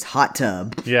 Brimway's hot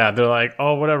tub. Yeah, they're like,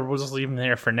 oh, whatever, we'll just leave him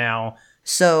there for now.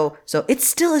 So it's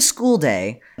still a school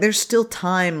day. There's still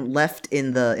time left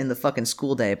in the fucking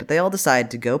school day, but they all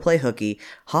decide to go play hooky,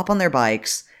 hop on their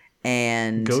bikes,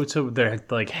 and go to their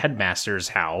headmaster's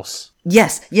house.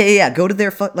 Yes, yeah. Go to their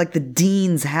the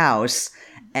dean's house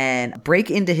and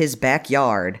break into his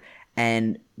backyard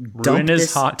and ruin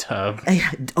his hot tub.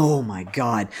 Oh my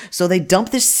god! So they dump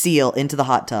this seal into the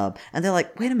hot tub, and they're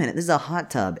like, "Wait a minute, this is a hot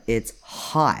tub. It's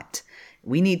hot.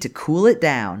 We need to cool it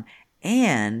down."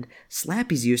 And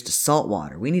Slappy's used to salt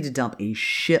water. We need to dump a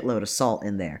shitload of salt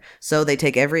in there. So they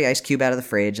take every ice cube out of the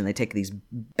fridge and they take these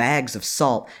bags of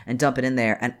salt and dump it in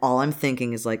there. And all I'm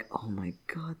thinking is like, oh my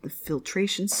god, the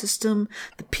filtration system,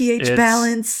 the pH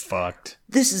balance. Fucked.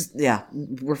 This is,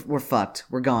 we're fucked.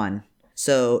 We're gone.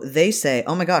 So they say,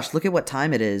 oh my gosh, look at what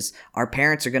time it is. Our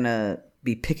parents are going to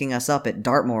be picking us up at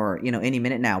Dartmoor, any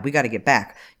minute now. We got to get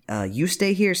back. You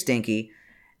stay here, Stinky.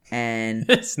 And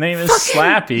his name is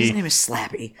Slappy. His name is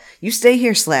Slappy. You stay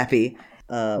here, Slappy.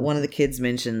 One of the kids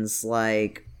mentions,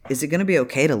 is it going to be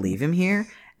okay to leave him here?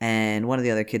 And one of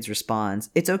the other kids responds,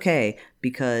 it's okay,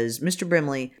 because Mr.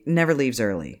 Brimley never leaves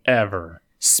early. Ever.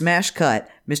 Smash cut.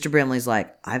 Mr. Brimley's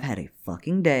like, I've had a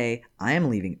fucking day. I am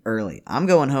leaving early. I'm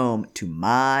going home to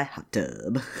my hot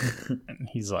tub. And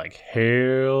he's like,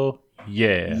 hell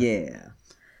yeah. Yeah.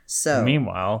 So.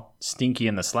 Meanwhile, Stinky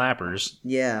and the Slappers.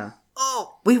 Yeah.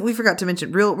 Oh, we forgot to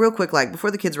mention real quick,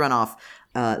 before the kids run off,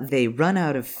 they run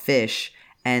out of fish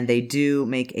and they do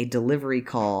make a delivery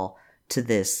call to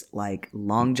this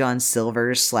Long John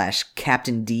Silver's /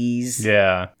 Captain D's.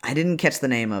 Yeah. I didn't catch the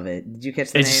name of it. Did you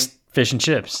catch the name? It's fish and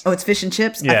chips. Oh, it's fish and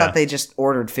chips? Yeah. I thought they just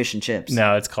ordered fish and chips.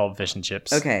 No, it's called fish and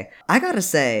chips. Okay. I gotta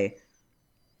say,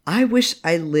 I wish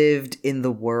I lived in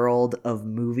the world of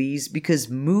movies because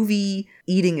movie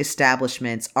eating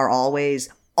establishments are always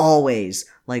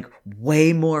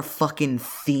way more fucking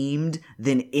themed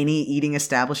than any eating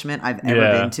establishment I've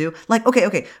ever been to.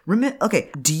 Okay.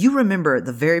 Do you remember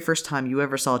the very first time you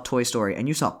ever saw Toy Story and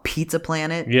you saw Pizza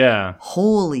Planet? Yeah.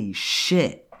 Holy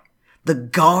shit. The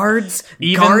guards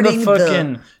Even guarding the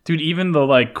fucking dude, even the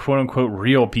like quote unquote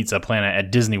real Pizza Planet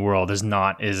at Disney World is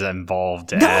not as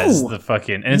involved as the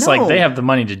fucking, and it's like they have the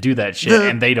money to do that shit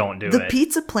and they don't do it. The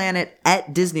Pizza Planet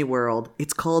at Disney World,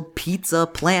 it's called Pizza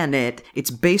Planet. It's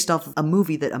based off of a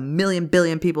movie that 1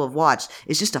 billion people have watched.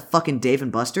 It's just a fucking Dave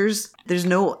and Buster's. There's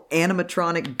no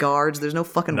animatronic guards. There's no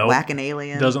fucking whacking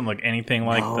alien. Doesn't look anything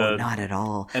like not at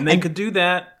all. And they could do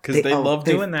that because they love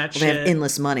doing that shit. They have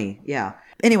endless money. Yeah.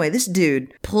 Anyway, this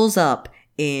dude pulls up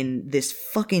in this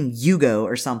fucking Yugo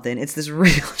or something. It's this real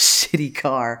shitty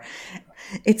car.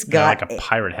 It's got like a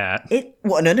pirate hat.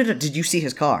 No. Did you see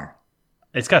his car?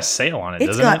 It's got a sail on it,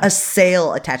 doesn't it? It's got a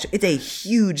sail attached. It's a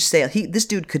huge sail. This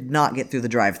dude could not get through the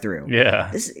drive-thru.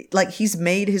 Yeah. He's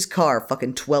made his car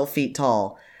fucking 12 feet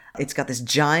tall. It's got this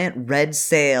giant red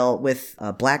sail with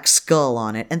a black skull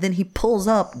on it. And then he pulls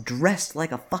up dressed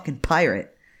like a fucking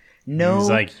pirate. No, he's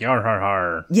like yar har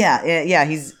har. Yeah.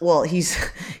 He's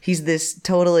this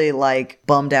totally like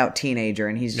bummed out teenager,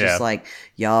 and he's just like,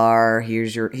 "Yar,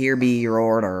 here be your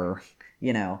order."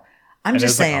 You know, I'm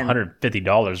just saying, like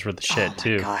 $150 worth of shit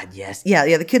too. Oh my god, yes,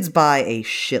 yeah. The kids buy a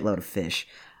shitload of fish,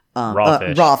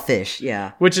 raw fish,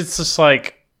 yeah. Which it's just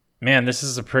like, man, this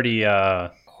is a pretty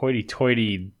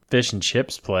hoity-toity fish and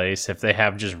chips place if they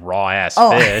have just raw ass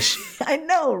fish. I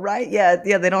know, right? Yeah.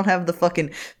 They don't have the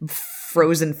fucking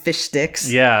frozen fish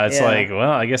sticks. Yeah, it's like,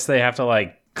 well, I guess they have to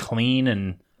like clean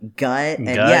and gut and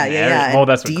yeah. Oh,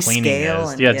 that's what cleaning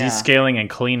is. Descaling and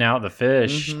clean out the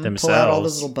fish themselves. Pull out all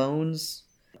those little bones.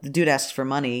 The dude asks for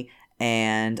money,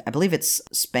 and I believe it's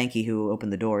Spanky who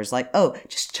opened the door. Is like, oh,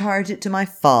 just charge it to my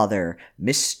father,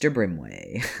 Mr.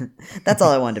 Brimway. That's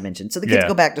all I wanted to mention. So the kids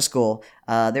go back to school.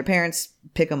 Their parents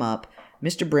pick them up.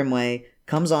 Mr. Brimway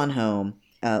comes on home.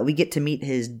 We get to meet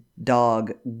his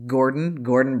dog, Gordon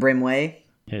Brimway.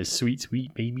 His sweet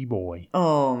baby boy.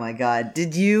 Oh my god.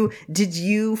 Did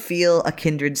you feel a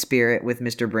kindred spirit with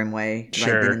Mr. Brimway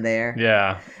right then and there?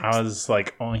 Yeah. I was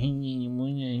like, oh,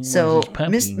 so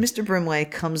Mr. Brimway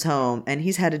comes home and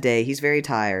he's had a day. He's very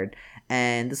tired.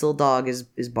 And this little dog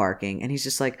is barking. And he's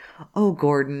just like, oh,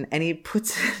 Gordon. And he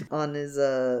puts it on his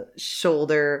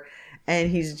shoulder.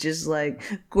 And he's just like,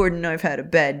 Gordon, I've had a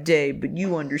bad day, but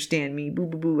you understand me. Boo,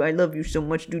 boo, boo. I love you so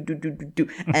much. Do, do, do, do, do.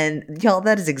 And, y'all,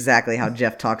 that is exactly how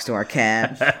Jeff talks to our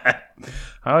cat.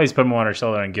 I always put him on our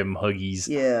shoulder and give him huggies.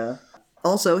 Yeah.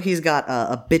 Also, he's got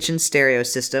a bitchin' stereo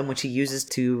system, which he uses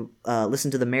to listen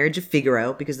to The Marriage of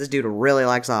Figaro, because this dude really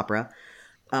likes opera.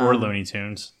 Or Looney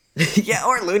Tunes. Yeah,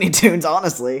 or Looney Tunes,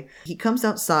 honestly. He comes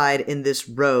outside in this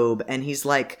robe, and he's,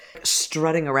 like,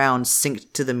 strutting around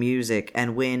synced to the music,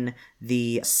 and when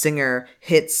the singer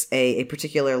hits a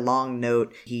particular long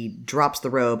note, he drops the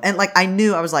robe. And, like, I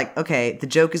was like, okay, the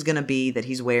joke is gonna be that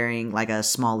he's wearing, like, a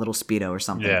small little Speedo or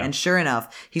something. Yeah. And sure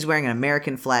enough, he's wearing an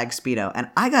American flag Speedo. And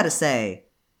I gotta say,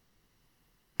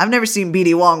 I've never seen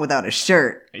BD Wong without a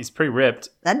shirt. He's pretty ripped.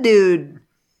 That dude,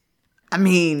 I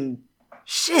mean...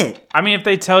 Shit. I mean, if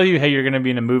they tell you, hey, you're going to be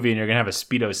in a movie and you're going to have a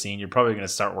Speedo scene, you're probably going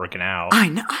to start working out. I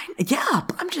know. Yeah,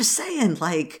 but I'm just saying,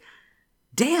 like,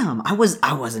 damn, I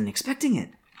wasn't expecting it.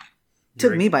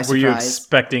 Took me by surprise. Were you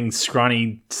expecting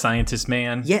scrawny scientist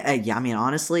man? Yeah, I mean,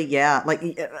 honestly, yeah. Like,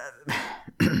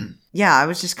 yeah, I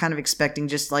was just kind of expecting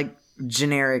just, like,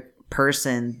 generic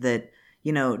person that,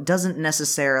 you know, doesn't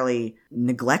necessarily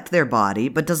neglect their body,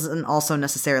 but doesn't also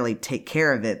necessarily take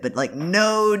care of it. But like,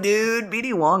 no, dude,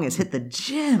 BD Wong has hit the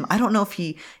gym. I don't know if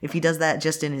he does that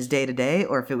just in his day to day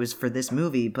or if it was for this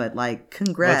movie, but like,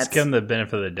 congrats. Let's give him the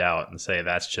benefit of the doubt and say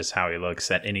that's just how he looks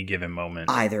at any given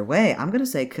moment. Either way, I'm gonna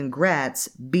say congrats,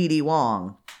 BD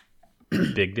Wong.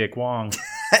 Big Dick Wong.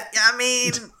 I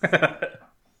mean,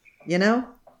 you know,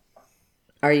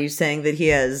 are you saying that he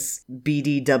has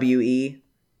BDWE?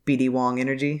 BD Wong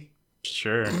energy?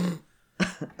 Sure.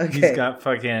 Okay. He's got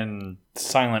fucking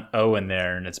silent O in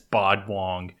there, and it's Bod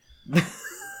Wong.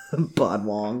 Bod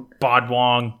Wong. Bod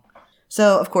Wong.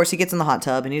 So, of course, he gets in the hot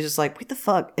tub, and he's just like, what the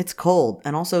fuck? It's cold,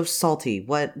 and also salty.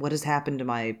 What has happened to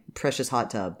my precious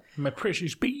hot tub? My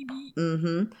precious baby.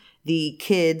 Mm-hmm. The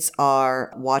kids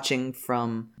are watching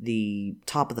from the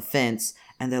top of the fence,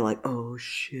 and they're like, oh,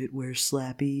 shit, where's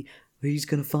Slappy? He's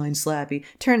gonna find Slappy.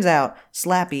 Turns out,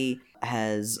 Slappy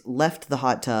has left the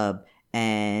hot tub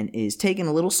and is taking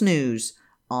a little snooze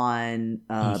on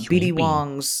BD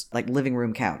Wong's like living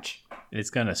room couch. It's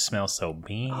gonna smell so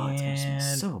bad. Oh, it's gonna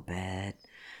smell so bad.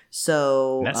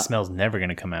 So that smell's never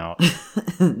gonna come out.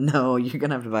 No, you're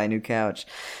gonna have to buy a new couch.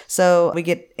 So we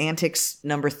get antics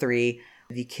number 3.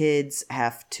 The kids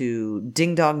have to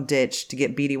ding-dong ditch to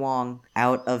get BD Wong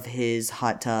out of his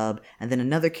hot tub, and then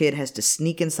another kid has to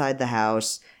sneak inside the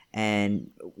house and,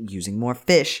 using more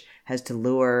fish, has to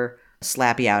lure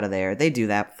Slappy out of there. They do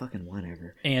that. Fucking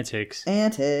whatever. Antics.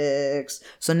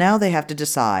 So now they have to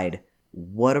decide,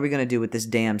 what are we going to do with this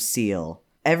damn seal?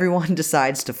 Everyone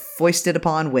decides to foist it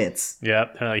upon Wits.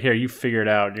 Yep. They're like, here, you figure it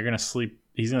out. You're going to sleep.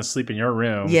 He's going to sleep in your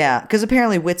room. Yeah, because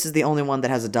apparently Wits is the only one that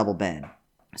has a double bed.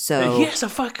 So He has a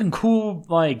fucking cool,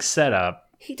 like, setup.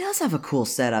 he does have a cool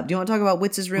setup. Do you want to talk about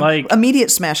Wits' room? Like- Immediate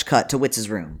smash cut to Wits'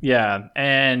 room. Yeah,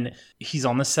 and he's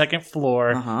on the second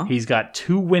floor. Uh-huh. He's got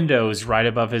 2 windows right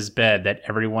above his bed that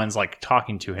everyone's, like,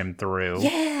 talking to him through.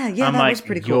 Yeah, I'm that like, was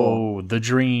pretty cool. yo, the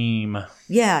dream.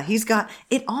 Yeah, he's got,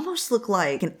 it almost looked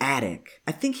like an attic.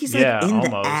 I think he's like Yeah, in the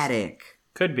almost. attic.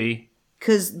 Could be.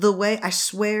 Because the way, I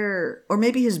swear, or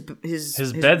maybe his bed's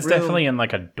room- definitely in,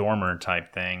 like, a dormer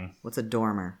type thing. What's a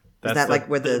dormer? That's Is that the- like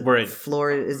where the where it- floor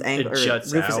is angled, or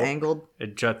juts roof is out. angled?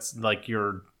 It juts, like,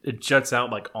 it juts out,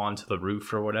 like, onto the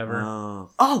roof or whatever.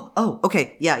 Oh,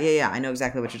 okay. Yeah. I know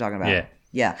exactly what you're talking about.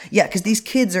 Yeah. Yeah, because these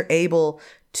kids are able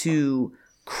to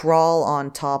crawl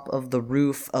on top of the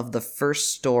roof of the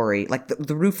first story, like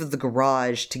the roof of the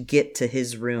garage, to get to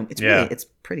his room. It's it's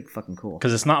pretty fucking cool.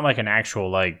 Because it's not, like, an actual,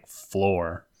 like,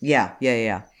 floor. Yeah.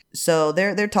 So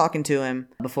they're talking to him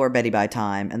before Betty by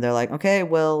time, and they're like, okay,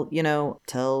 well,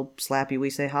 tell Slappy we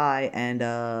say hi and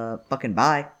fucking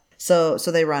bye. So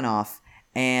they run off,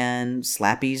 and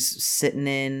Slappy's sitting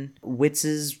in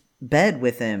Wits' bed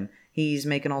with him. He's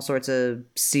making all sorts of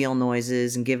seal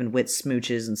noises and giving Wits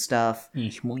smooches and stuff.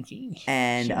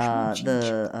 And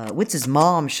the Wits'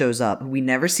 mom shows up. We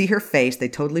never see her face. They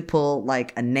totally pull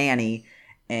like a nanny.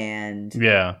 And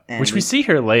Which we see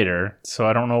her later, so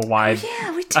I don't know why.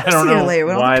 Yeah, we do I don't see her know later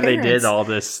with all why the they did parents. all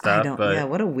this stuff. But Yeah,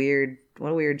 what a weird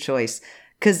choice.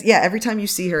 Because every time you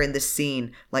see her in this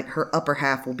scene, like her upper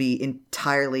half will be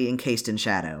entirely encased in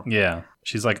shadow. yeah,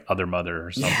 she's like Other Mother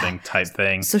or something type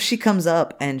thing. So she comes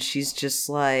up and she's just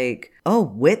like, "Oh,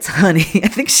 Wits, honey." I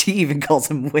think she even calls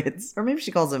him Wits, or maybe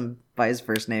she calls him by his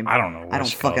first name. I don't know. I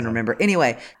don't fucking remember.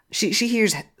 Anyway, she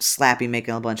hears Slappy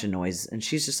making a bunch of noise, and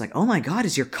she's just like, "Oh my god,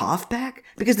 is your cough back?"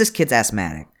 Because this kid's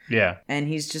asthmatic. Yeah, And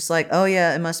he's just like, "Oh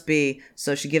yeah, it must be."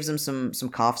 So she gives him some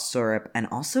cough syrup and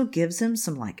also gives him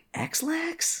some like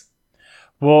X-Lax.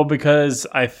 well, because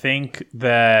I think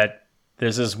that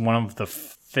this is one of the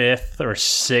 5th or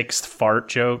 6th fart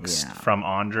jokes from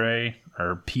Andre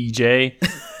or PJ.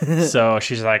 So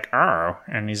she's like, "Oh,"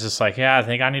 and he's just like, "Yeah, I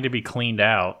think I need to be cleaned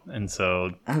out." And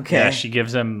so she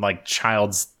gives him like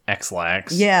child's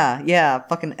X-Lax. Yeah,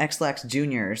 fucking X-Lax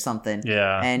Jr. or something.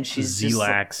 Yeah, And she's just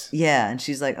Z-Lax. and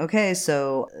she's like, "Okay,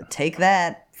 so take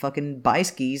that, fucking bye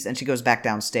skis," and she goes back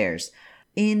downstairs.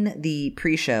 In the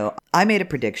pre-show, I made a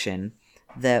prediction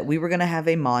that we were going to have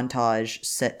a montage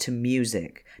set to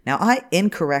music. Now, I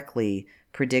incorrectly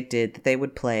predicted that they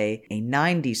would play a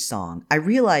 90s song. I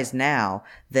realize now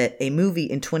that a movie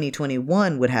in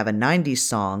 2021 would have a 90s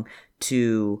song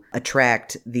to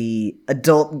attract the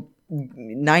adult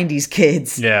 90s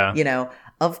kids. Yeah.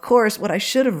 Of course, what I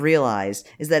should have realized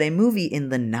is that a movie in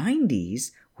the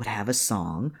 90s would have a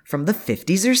song from the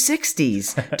 50s or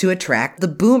 60s to attract the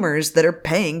boomers that are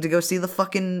paying to go see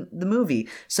the movie.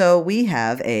 So we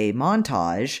have a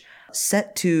montage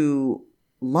set to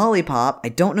Lollipop. I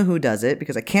don't know who does it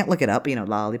because I can't look it up.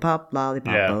 Lollipop,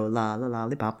 lollipop, oh la la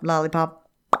lollipop, lollipop.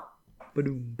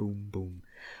 Ba-doom, boom, boom.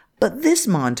 But this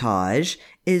montage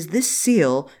is this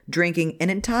seal drinking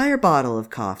an entire bottle of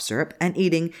cough syrup and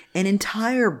eating an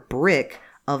entire brick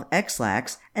of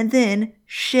X-Lax and then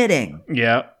shitting.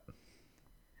 Yeah.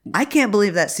 I can't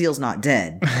believe that seal's not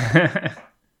dead.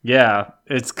 Yeah.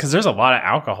 It's because there's a lot of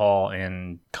alcohol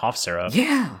in cough syrup.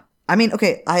 Yeah. I mean,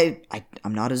 okay,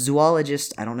 I'm not a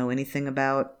zoologist. I don't know anything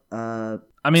about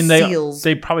I mean, seals.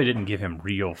 they probably didn't give him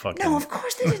real fucking. No, of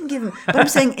course they didn't give him. But I'm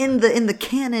saying in the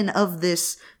canon of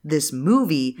this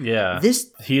movie, Yeah.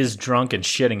 He is drunk and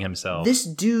shitting himself. this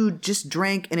dude just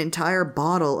drank an entire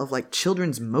bottle of like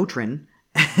children's Motrin.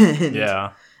 And,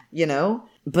 yeah.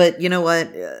 But you know what?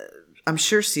 I'm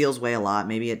sure seals weigh a lot.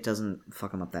 Maybe it doesn't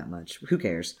fuck them up that much. Who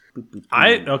cares?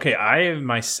 I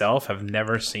myself have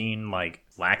never seen like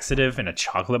laxative in a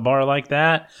chocolate bar like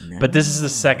that, but this is the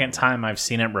second time I've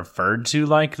seen it referred to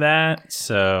like that.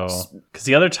 So, because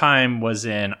the other time was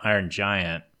in Iron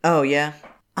Giant. Oh yeah,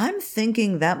 I'm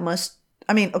thinking that must.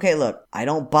 I mean, okay, look, I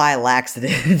don't buy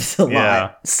laxatives a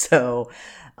lot, so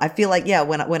I feel like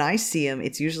when I see them,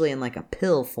 it's usually in like a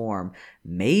pill form.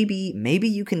 Maybe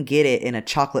you can get it in a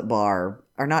chocolate bar,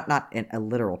 or not in a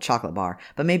literal chocolate bar,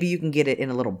 but maybe you can get it in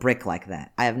a little brick like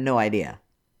that. I have no idea.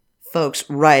 Folks,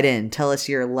 write in, tell us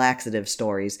your laxative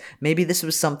stories. Maybe this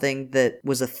was something that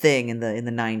was a thing in the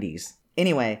 90s.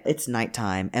 Anyway, it's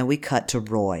nighttime and we cut to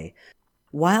Roy.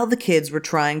 While the kids were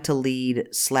trying to lead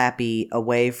Slappy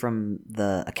away from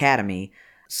the academy,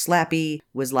 Slappy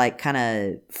was like kind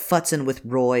of futzing with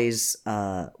Roy's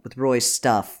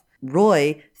stuff.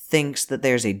 Roy thinks that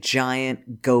there's a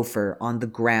giant gopher on the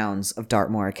grounds of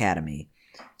Dartmoor Academy.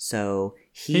 So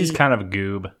he's kind of a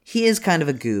goob. He is kind of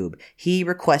a goob. He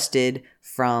requested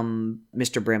from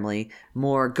Mr. Brimley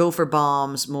more gopher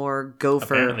bombs, more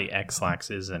gopher... Apparently X-Lax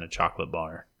is in a chocolate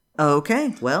bar.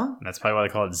 Okay, well... And that's probably why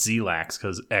they call it Z-Lax,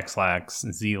 because X-Lax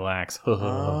and Z-Lax.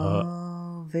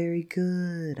 Oh, very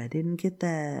good. I didn't get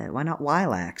that. Why not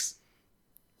Y-Lax?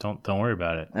 Don't worry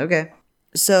about it. Okay.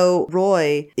 So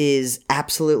Roy is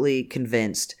absolutely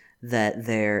convinced that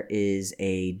there is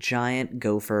a giant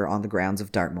gopher on the grounds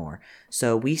of Dartmoor.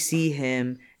 So we see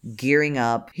him gearing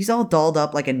up. He's all dolled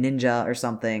up like a ninja or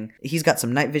something. He's got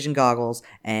some night vision goggles,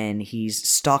 and he's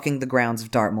stalking the grounds of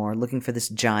Dartmoor looking for this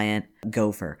giant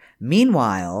gopher.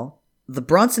 Meanwhile, the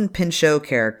Bronson Pinchot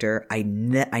character, I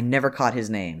never caught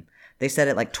his name. They said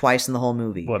it like twice in the whole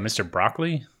movie. What, Mr.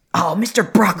 Broccoli? Oh,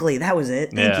 Mr. Broccoli, that was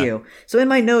it. Thank you. So in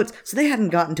my notes, they hadn't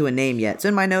gotten to a name yet. So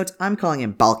in my notes, I'm calling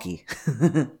him Balky.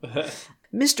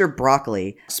 Mr.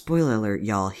 Broccoli, spoiler alert,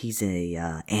 y'all, he's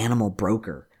a animal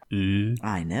broker.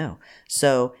 I know.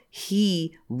 So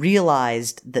he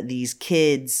realized that these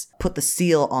kids put the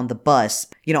seal on the bus.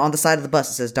 You know, on the side of the bus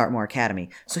it says Dartmoor Academy.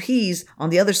 So he's on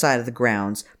the other side of the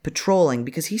grounds patrolling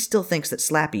because he still thinks that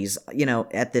Slappy's,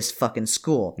 at this fucking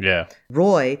school. Yeah.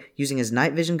 Roy, using his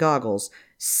night vision goggles,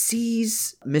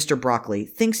 sees Mr. Broccoli,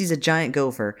 thinks he's a giant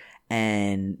gopher,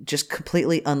 and just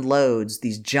completely unloads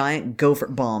these giant gopher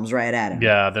bombs right at him.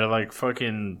 Yeah, they're like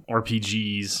fucking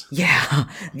RPGs.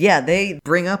 Yeah, they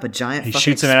bring up a giant He fucking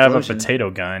shoots him explosion. out of a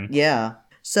potato gun. Yeah.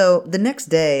 So the next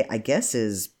day, I guess,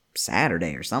 is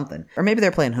Saturday or something. Or maybe they're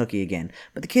playing hooky again.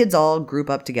 But the kids all group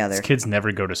up together. These kids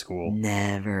never go to school.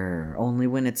 Never. Only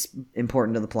when it's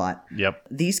important to the plot. Yep.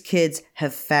 These kids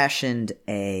have fashioned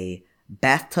a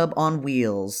bathtub on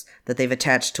wheels that they've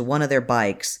attached to one of their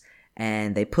bikes,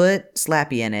 and they put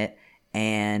Slappy in it,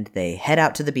 and they head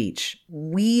out to the beach.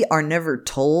 We are never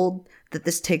told that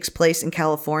this takes place in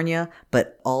California,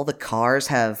 but all the cars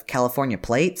have California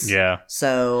plates. Yeah.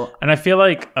 So... And I feel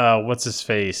like, what's his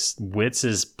face?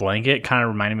 Witz's blanket kind of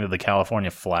reminded me of the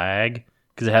California flag,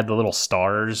 because it had the little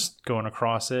stars going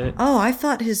across it. Oh, I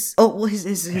thought his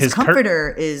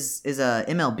comforter is a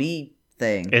MLB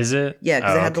thing. Is it? Yeah,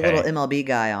 because it had the little MLB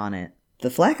guy on it. The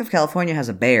flag of California has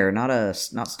a bear,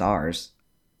 not stars.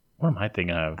 What am I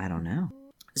thinking of? I don't know.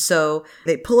 So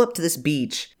they pull up to this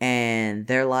beach and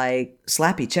they're like,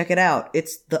 Slappy, check it out.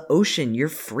 It's the ocean. You're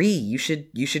free. You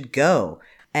should go.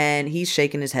 And he's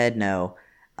shaking his head no.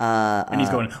 And he's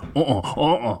going,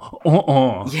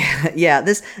 Yeah.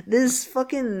 This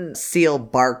fucking seal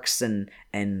barks and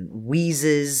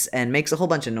wheezes and makes a whole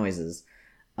bunch of noises.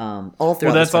 All throughout.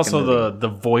 Well, that's this also the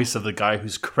voice of the guy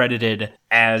who's credited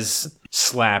as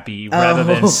Slappy rather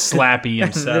than Slappy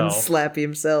himself. Than Slappy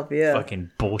himself, yeah.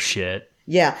 Fucking bullshit.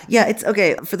 Yeah, it's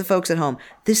okay for the folks at home.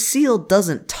 This seal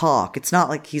doesn't talk. It's not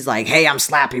like he's like, "Hey, I'm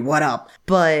Slappy, what up?"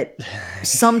 But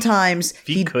sometimes if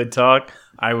he could talk,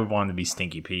 I would want him to be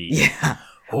Stinky Pete. Yeah.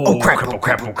 Oh crap! Oh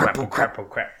crap! Oh crap! Oh crap! Oh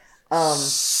crap!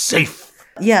 Safe.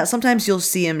 Yeah, sometimes you'll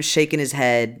see him shaking his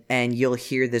head, and you'll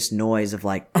hear this noise of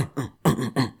like.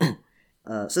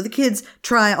 So the kids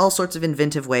try all sorts of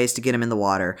inventive ways to get him in the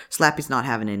water. Slappy's not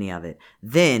having any of it.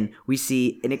 Then we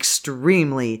see an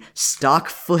extremely stock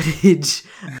footage,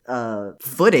 I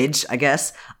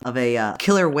guess, of a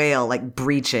killer whale like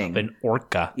breaching. An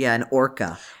orca. Yeah, an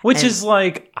orca. Which is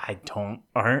like,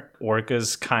 aren't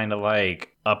orcas kind of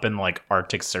like up in like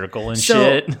Arctic Circle and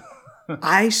shit?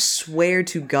 I swear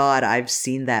to God, I've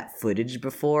seen that footage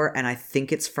before, and I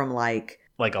think it's from like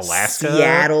Alaska,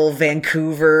 Seattle,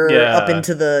 Vancouver, up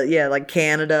into like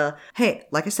Canada. Hey,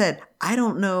 like I said, I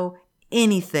don't know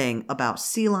anything about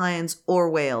sea lions or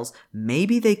whales.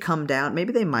 Maybe they come down.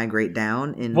 Maybe they migrate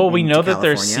down in. Well, we know California. that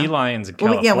there's sea lions in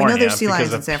California. Well, we know there's sea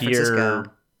lions in San Francisco.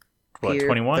 What, Pier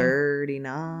 21?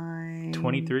 39.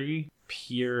 23?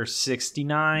 Pier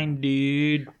 69,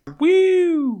 dude.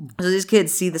 Woo! So these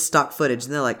kids see the stock footage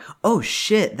and they're like, oh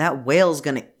shit, that whale's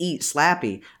gonna eat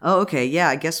Slappy. Oh, okay, yeah,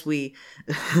 I guess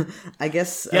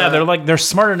Yeah, they're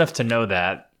smart enough to know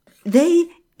that. They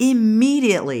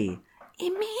immediately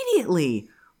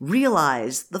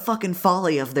realize the fucking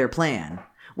folly of their plan.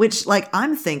 Which, like,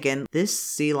 I'm thinking, this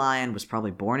sea lion was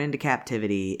probably born into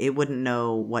captivity. It wouldn't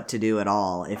know what to do at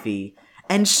all if he...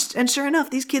 And sure enough,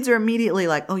 these kids are immediately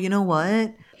like, oh, you know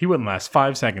what? He wouldn't last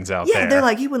 5 seconds out there. Yeah, they're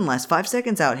like, he wouldn't last 5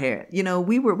 seconds out here. You know,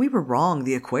 we were wrong.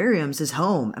 The aquarium's his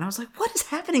home. And I was like, what is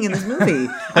happening in this movie?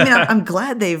 I mean, I'm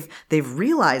glad they've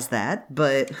realized that,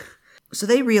 but So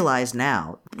they realize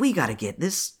now, we gotta get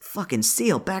this fucking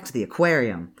seal back to the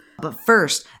aquarium. But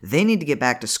first, they need to get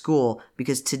back to school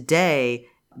because today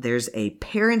there's a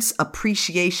Parents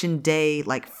Appreciation Day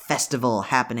festival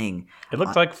happening. It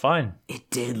looked like fun. It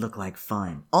did look like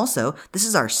fun. Also, this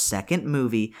is our second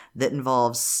movie that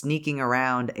involves sneaking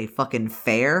around a fucking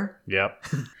fair. Yep.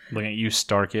 Looking at you,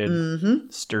 Starkid. Mm-hmm.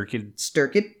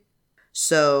 Sturkid.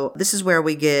 So this is where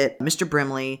we get Mr.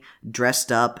 Brimley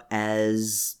dressed up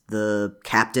as the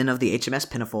captain of the HMS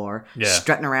Pinafore,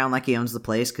 strutting around like he owns the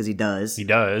place because he does. He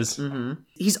does. Mm-hmm.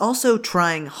 He's also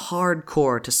trying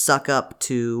hardcore to suck up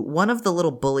to one of the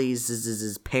little bullies.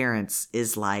 His parents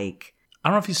is like, I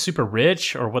don't know if he's super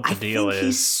rich or what the deal is.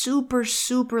 He's super,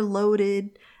 super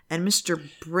loaded. And Mr.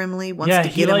 Brimley wants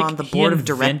to get him on the board of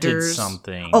directors.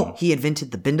 Something. Oh, he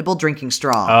invented the bendable drinking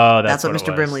straw. Oh, that's what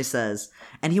Mr. Brimley says.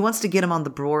 And he wants to get him on the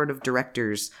board of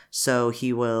directors so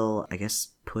he will, I guess,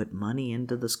 put money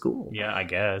into the school. Yeah, I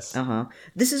guess. Uh-huh.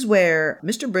 This is where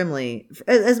Mr. Brimley,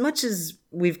 as much as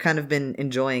we've kind of been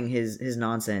enjoying his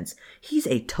nonsense, he's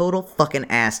a total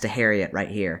fucking ass to Harriet right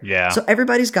here. Yeah. So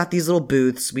everybody's got these little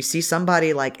booths. We see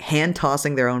somebody hand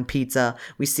tossing their own pizza.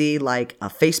 We see a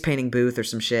face painting booth or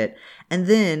some shit. And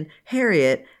then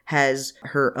Harriet has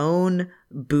her own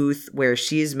booth where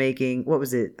she is making, what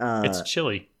was it? It's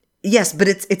chili. Yes, but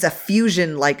it's a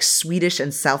fusion Swedish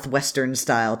and Southwestern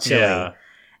style chili. Yeah.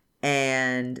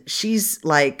 And she's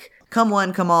like, come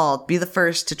one, come all, be the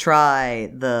first to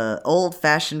try the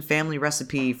old-fashioned family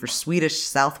recipe for Swedish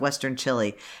Southwestern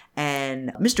chili.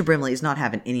 And Mr. Brimley is not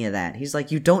having any of that. He's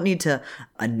like, you don't need to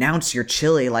announce your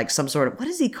chili like some sort of, what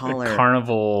does he call her?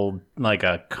 Carnival, like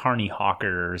a carny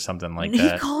hawker or something like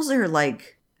that. He calls her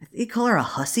he call her a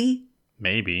hussy?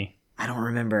 Maybe. I don't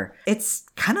remember. It's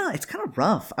kind of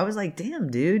rough. I was like,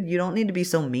 damn, dude, you don't need to be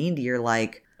so mean to your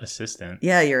assistant.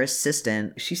 Yeah, your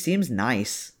assistant. She seems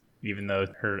nice. Even though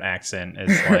her accent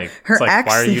is why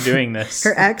are you doing this?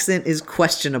 Her accent is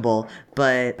questionable,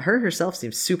 but her herself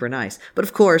seems super nice. But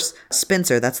of course,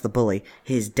 Spencer, that's the bully,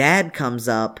 his dad comes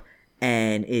up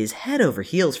and is head over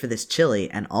heels for this chili,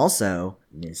 and also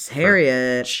Miss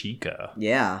Harriet. Chica.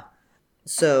 Yeah.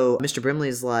 So Mr.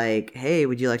 Brimley's like, hey,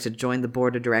 would you like to join the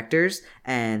board of directors?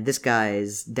 And this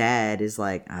guy's dad is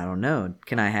like, I don't know.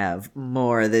 Can I have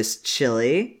more of this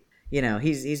chili? You know,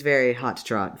 he's very hot to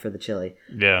trot for the chili.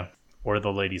 Yeah. Or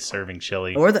the lady serving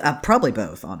chili. Or probably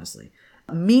both, honestly.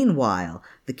 Meanwhile,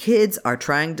 the kids are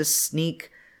trying to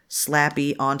sneak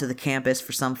Slappy onto the campus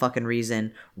for some fucking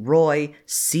reason. Roy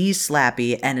sees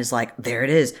Slappy and is like, there it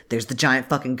is. There's the giant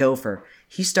fucking gopher.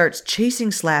 He starts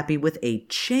chasing Slappy with a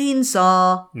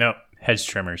chainsaw. No, hedge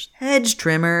trimmers. Hedge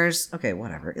trimmers. Okay,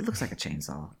 whatever. It looks like a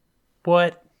chainsaw.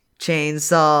 What?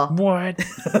 Chainsaw. What?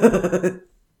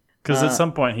 Because at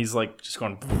some point he's just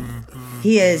going.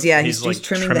 He is, yeah. He's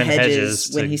trimming the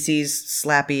hedges when he sees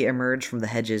Slappy emerge from the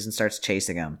hedges and starts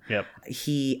chasing him. Yep.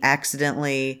 He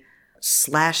accidentally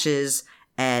slashes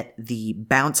at the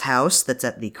bounce house that's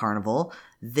at the carnival.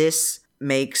 This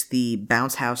makes the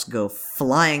bounce house go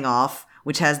flying off,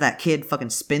 which has that kid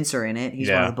fucking Spencer in it. He's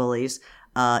one of the bullies.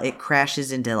 It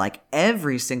crashes into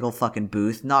every single fucking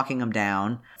booth, knocking them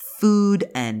down. Food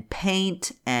and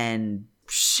paint and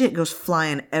shit goes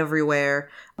flying everywhere.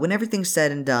 When everything's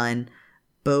said and done,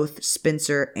 both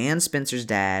Spencer and Spencer's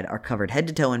dad are covered head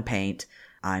to toe in paint.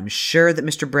 I'm sure that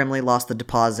Mr. Brimley lost the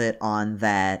deposit on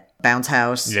that bounce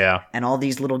house. Yeah. And all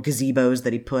these little gazebos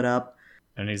that he put up.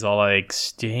 And he's all like,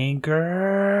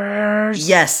 stinkers.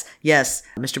 Yes.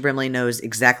 Mr. Brimley knows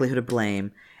exactly who to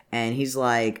blame. And he's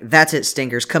like, that's it,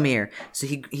 stinkers, come here. So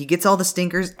he gets all the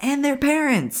stinkers and their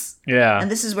parents. Yeah. And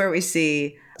this is where we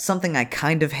see something I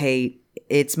kind of hate.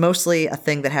 It's mostly a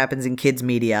thing that happens in kids'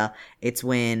 media. It's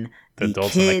when the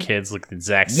adults and the kids look the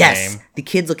exact yes, same. The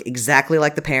kids look exactly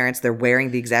like the parents. They're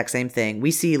wearing the exact same thing.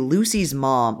 We see Lucy's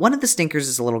mom. One of the stinkers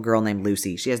is a little girl named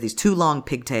Lucy. She has these 2 long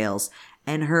pigtails.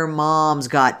 And her mom's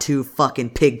got 2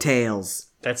 fucking pigtails.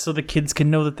 That's so the kids can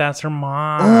know that that's her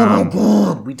mom. Oh my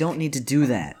god, we don't need to do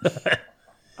that.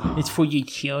 It's for your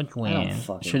children,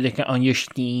 so they can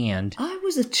understand. I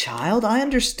was a child. I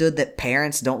understood that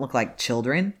parents don't look like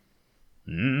children.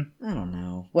 I don't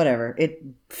know. Whatever. It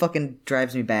fucking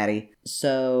drives me batty.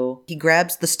 So he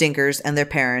grabs the stinkers and their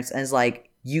parents and is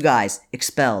like, you guys,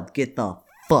 expelled. Get the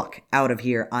fuck out of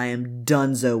here. I am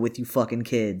donezo with you fucking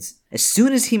kids. As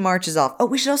soon as he marches off. Oh,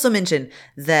 we should also mention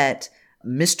that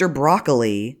Mr.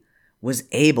 Broccoli was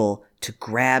able to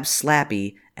grab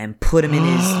Slappy and put him in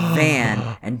his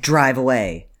van and drive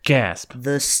away. Gasp.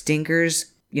 The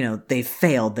stinkers, they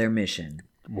failed their mission.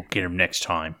 We'll get him next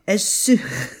time. As soon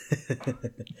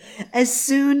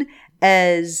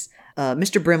as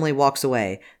Mr. Brimley walks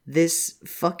away. This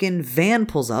fucking van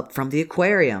pulls up from the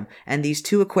aquarium, and these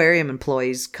 2 aquarium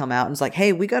employees come out and it's like,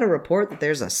 hey, we got a report that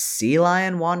there's a sea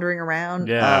lion wandering around.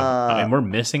 Yeah. I mean, we're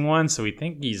missing one, so we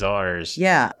think he's ours.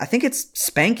 Yeah, I think it's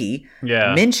Spanky.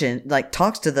 Yeah.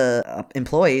 Talks to the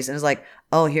employees and is like,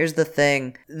 oh, here's the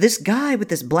thing. This guy with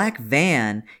this black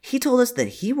van, he told us that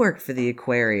he worked for the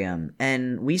aquarium,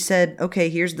 and we said, okay,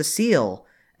 here's the seal.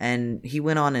 And he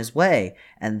went on his way,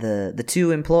 and the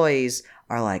 2 employees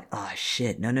are like, oh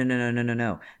shit,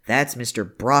 no. That's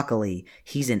Mr. Broccoli.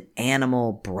 He's an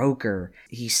animal broker.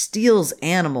 He steals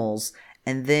animals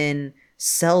and then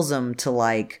sells them to,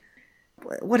 like,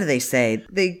 what do they say?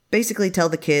 They basically tell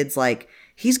the kids, like,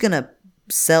 he's gonna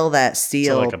sell that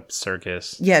seal to like a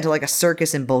circus. Yeah, to like a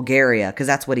circus in Bulgaria, because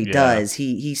that's what he does.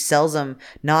 He sells them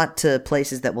not to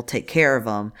places that will take care of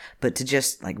them, but to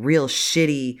just like real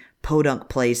shitty podunk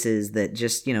places that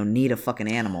just, you know, need a fucking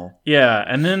animal. Yeah,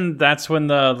 and then that's when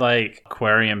the like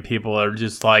aquarium people are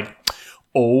just like,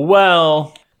 oh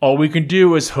well, all we can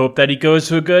do is hope that he goes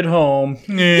to a good home.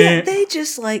 Yeah, they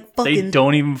just like fucking... They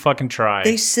don't even fucking try.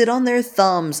 They sit on their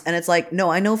thumbs, and it's like, no,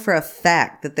 I know for a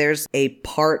fact that there's a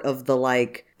part of the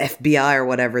like FBI or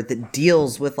whatever that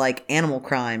deals with like animal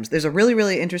crimes. There's a really,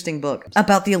 really interesting book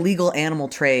about the illegal animal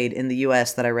trade in the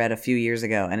US that I read a few years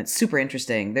ago, and it's super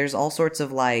interesting. There's all sorts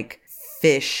of like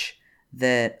fish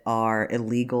that are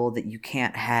illegal that you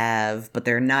can't have, but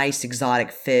they're nice exotic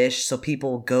fish, so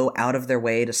people go out of their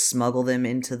way to smuggle them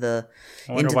into the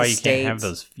I wonder why you can't have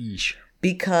those fish.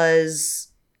 Because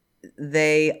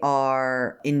they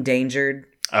are endangered.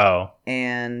 Oh.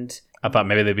 And I thought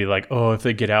maybe they'd be like, oh, if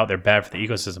they get out, they're bad for the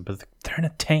ecosystem, but they're in a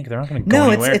tank. They're not going to go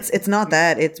anywhere. No, it's not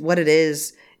that. It's what it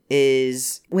is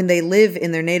when they live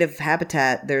in their native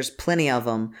habitat, there's plenty of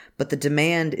them, but the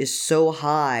demand is so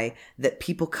high that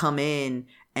people come in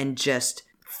and just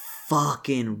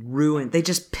fucking ruin. They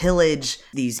just pillage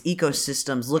these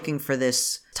ecosystems looking for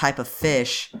this type of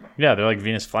fish. Yeah, they're like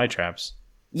Venus flytraps.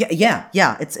 Yeah.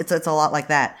 It's a lot like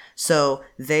that. So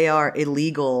they are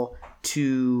illegal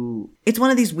to... It's one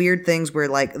of these weird things where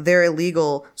like they're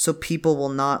illegal so people will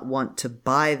not want to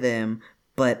buy them,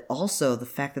 but also the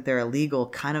fact that they're illegal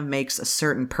kind of makes a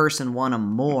certain person want them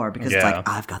more because it's like,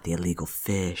 I've got the illegal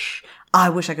fish. I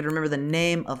wish I could remember the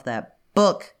name of that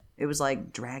book. It was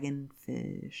like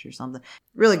Dragonfish or something.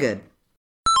 Really good.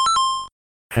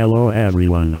 Hello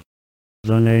everyone.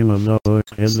 The name of the book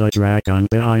is The Dragon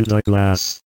Behind the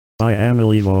Glass by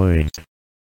Emily Voigt.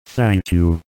 Thank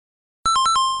you.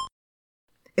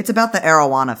 It's about the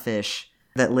arowana fish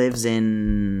that lives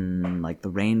in like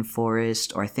the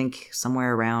rainforest, or I think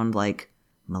somewhere around like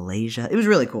Malaysia. It was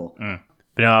really cool.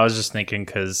 But no, I was just thinking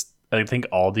because I think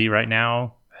Aldi right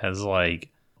now has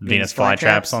like Venus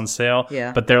flytraps on sale.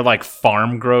 Yeah. But they're like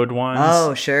farm growed ones.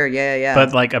 Oh, sure. Yeah.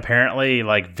 But like apparently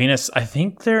like Venus, I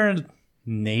think they're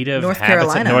native North habitat.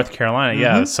 Carolina. North Carolina.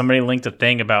 Yeah. Somebody linked a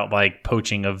thing about like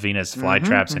poaching of Venus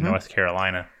flytraps in North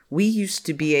Carolina. We used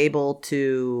to be able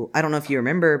to, I don't know if you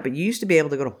remember, but you used to be able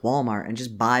to go to Walmart and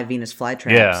just buy Venus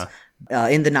flytraps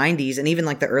in the 90s and even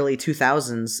like the early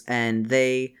 2000s. And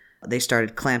they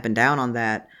started clamping down on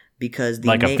that because a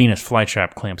Venus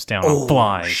flytrap clamps down on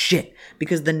flies. Shit.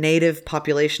 Because the native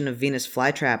population of Venus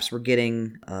flytraps were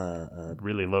getting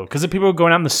really low. Because people were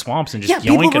going out in the swamps and just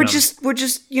yoinking people were them.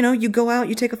 just, you know, you go out,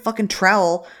 you take a fucking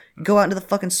trowel, go out into the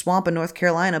fucking swamp in North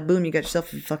Carolina, boom, you got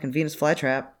yourself a fucking Venus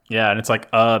flytrap. Yeah, and it's like,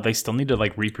 they still need to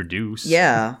like reproduce.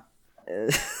 Yeah.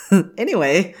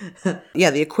 Anyway,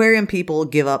 yeah, the aquarium people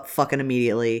give up fucking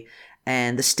immediately,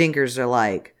 and the stinkers are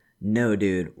like, no,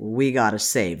 dude, we gotta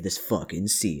save this fucking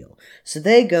seal. So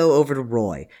they go over to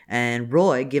Roy, and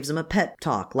Roy gives them a pep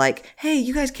talk, like, hey,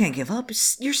 you guys can't give up.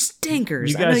 You're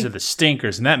stinkers. You guys are the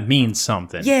stinkers, and that means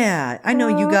something. Yeah, I know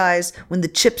you guys, when the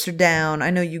chips are down, I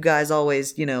know you guys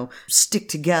always, you know, stick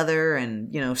together,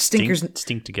 and, you know, stinkers...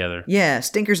 Stink together. Yeah,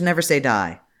 stinkers never say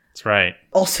die. That's right.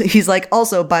 Also, he's like,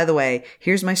 also, by the way,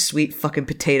 here's my sweet fucking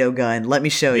potato gun. Let me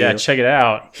show you. Yeah, check it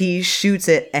out. He shoots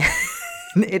it, and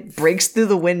it breaks through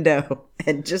the window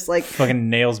and just like fucking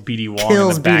nails BD Wong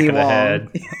in the back of the head.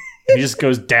 He just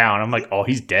goes down. I'm like, oh,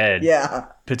 he's dead. Yeah.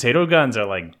 Potato guns are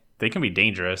like, they can be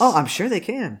dangerous. Oh, I'm sure they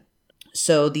can.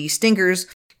 So the stinkers,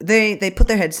 they put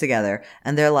their heads together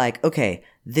and they're like, okay,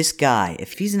 this guy,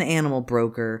 if he's an animal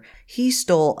broker, he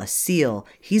stole a seal.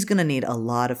 He's going to need a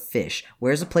lot of fish.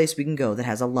 Where's a place we can go that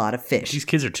has a lot of fish? These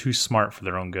kids are too smart for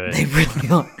their own good. They really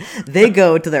are. They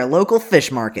go to their local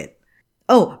fish market.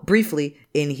 Oh, briefly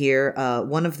in here,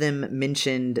 one of them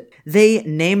mentioned they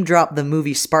name dropped the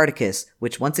movie Spartacus,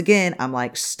 which once again, I'm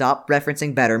like, stop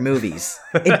referencing better movies.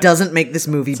 It doesn't make this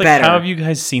movie better. How have you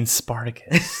guys seen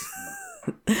Spartacus?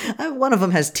 One of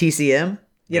them has TCM,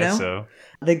 you Guess know? so.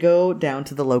 They go down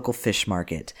to the local fish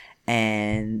market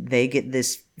and they get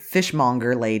this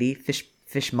fishmonger lady,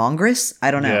 fishmongress? I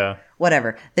don't know. Yeah.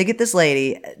 Whatever. They get this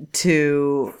lady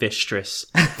to Fistress.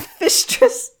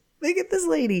 Fistress. They get this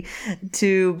lady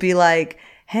to be like,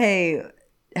 hey,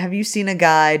 have you seen a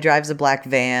guy drives a black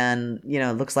van,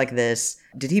 looks like this?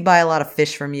 Did he buy a lot of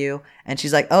fish from you? And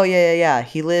she's like, oh, yeah.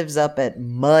 He lives up at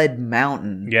Mud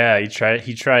Mountain. Yeah, he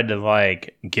tried to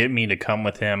like get me to come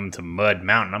with him to Mud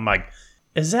Mountain. I'm like,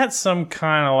 is that some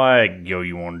kind of like, yo,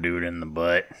 you want to do it in the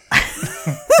butt?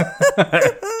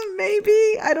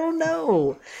 Maybe. I don't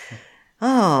know.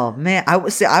 Oh, man. I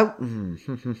would say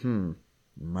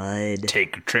Mud.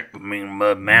 Take a trip with me to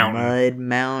Mud Mountain. Mud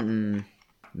Mountain.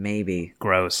 Maybe.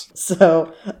 Gross.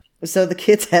 So the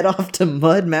kids head off to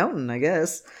Mud Mountain, I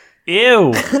guess.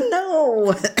 Ew.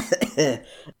 No.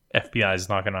 FBI is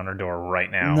knocking on our door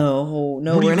right now. No, What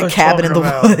are we're you in a guys cabin in the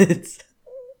talking about? woods.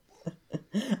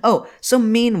 Oh, so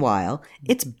meanwhile,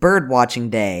 it's bird watching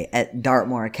day at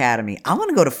Dartmoor Academy. I want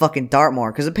to go to fucking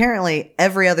Dartmoor because apparently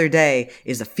every other day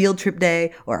is a field trip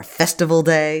day or a festival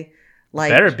day.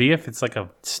 Like, Better be if it's like a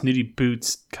snooty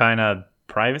boots kind of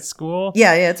private school.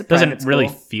 yeah, it's a private Doesn't really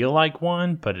school. feel like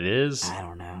one, but it is. I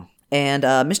don't know. And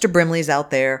Mr. Brimley's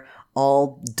out there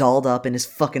all dolled up in his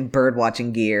fucking bird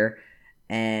watching gear,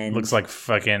 and Looks like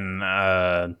fucking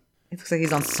it looks like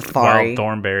he's on safari. Wild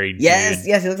Thornberry. Yes,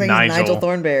 dude. he looks like he's Nigel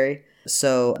Thornberry.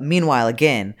 So, meanwhile,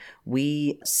 again,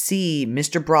 we see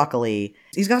Mr. Broccoli.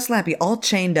 He's got Slappy all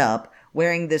chained up,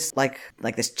 wearing this like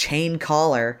this chain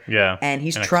collar. Yeah, and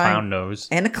he's and trying a clown nose.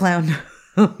 and a clown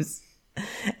nose,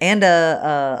 and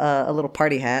a little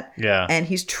party hat. Yeah, And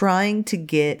he's trying to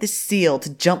get this seal to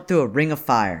jump through a ring of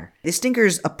fire. The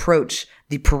stinkers approach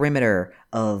the perimeter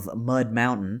of Mud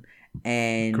Mountain,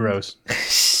 and gross.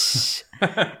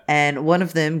 and one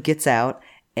of them gets out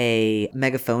a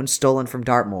megaphone stolen from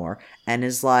Dartmoor and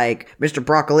is like, Mr.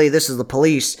 Broccoli, this is the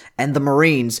police and the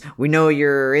Marines. We know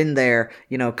you're in there.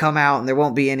 Come out and there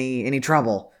won't be any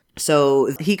trouble.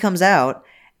 So he comes out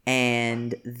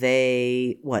and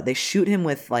they shoot him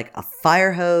with like a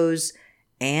fire hose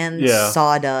and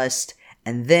sawdust,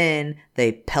 and then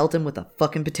they pelt him with a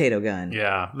fucking potato gun.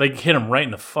 Yeah, they hit him right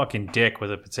in the fucking dick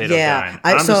with a potato Yeah, gun.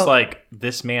 And I'm just like,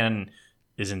 this man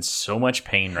is in so much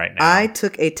pain right now. I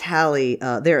took a tally.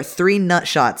 There are 3 nut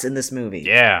shots in this movie.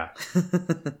 Yeah.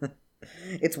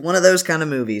 It's one of those kind of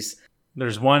movies.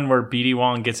 There's one where BD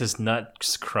Wong gets his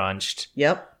nuts crunched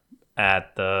Yep.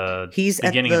 at the He's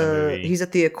beginning at of the movie. He's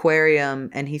at the aquarium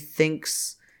and he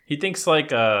thinks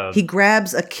like he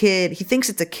grabs a kid. He thinks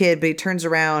it's a kid, but he turns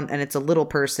around and it's a little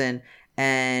person.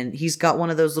 And he's got one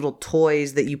of those little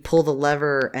toys that you pull the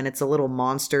lever and it's a little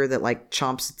monster that like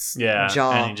chomps its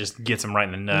jaw. and he just gets him right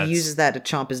in the nuts. He uses that to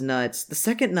chomp his nuts. The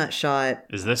second nut shot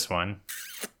Is this one?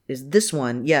 is this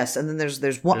one, yes. And then there's one.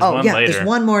 There's one later. There's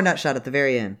one more nut shot at the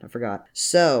very end. I forgot.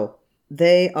 So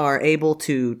they are able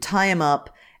to tie him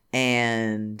up,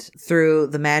 and through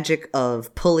the magic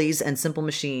of pulleys and simple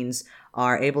machines,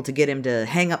 are able to get him to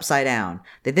hang upside down.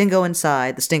 They then go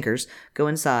inside. The stinkers go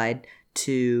inside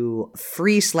to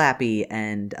free Slappy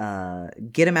and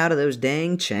get him out of those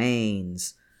dang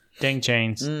chains. Dang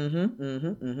chains.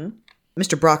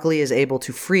 Mr. Broccoli is able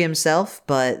to free himself,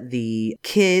 but the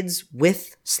kids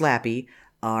with Slappy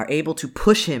are able to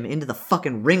push him into the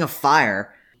fucking ring of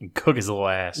fire. And cook his little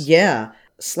ass. Yeah.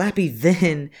 Slappy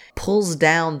then pulls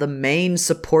down the main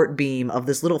support beam of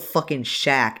this little fucking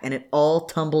shack, and it all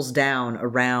tumbles down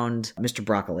around Mr.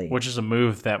 Broccoli. Which is a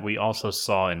move that we also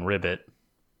saw in Ribbit.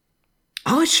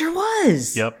 Oh, it sure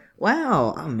was. Yep.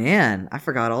 Wow. Oh, man. I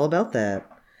forgot all about that.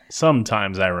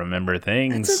 Sometimes I remember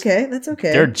things. That's okay. That's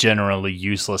okay. They're generally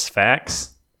useless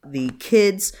facts. The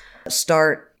kids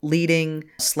start leading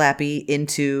Slappy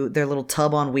into their little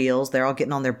tub on wheels. They're all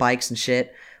getting on their bikes and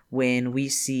shit when we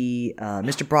see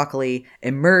Mr. Broccoli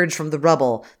emerge from the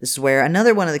rubble. This is where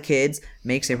another one of the kids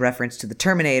makes a reference to the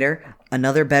Terminator,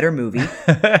 another better movie.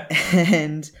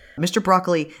 And Mr.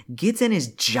 Broccoli gets in his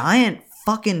giant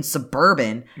fucking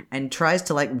Suburban and tries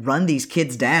to like run these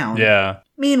kids down. Yeah.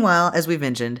 Meanwhile, as we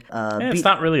mentioned, It's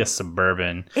not really a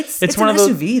Suburban. It's one an of those.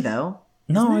 SUV though.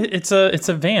 No, it's a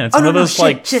van. It's Oh, one no, of no, those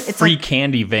shit, it's free like-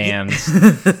 candy vans.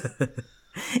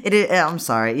 It is. I'm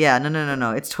sorry. Yeah,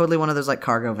 no. It's totally one of those like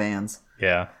cargo vans.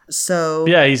 Yeah. So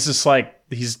Yeah, he's just like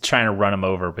he's trying to run him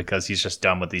over because he's just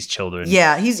done with these children.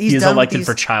 yeah, he's He's done elected with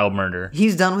for these, child murder.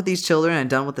 he's done with these children and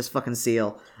done with this fucking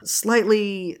seal.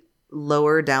 Slightly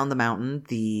lower down the mountain,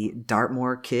 the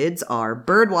Dartmoor kids are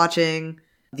bird watching.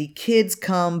 The kids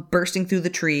come bursting through the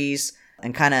trees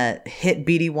and kind of hit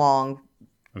BD Wong.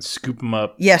 And scoop him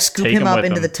up. Yeah, scoop Take him him up with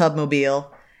into them. the tubmobile.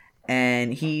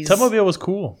 and he's... Tubmobile was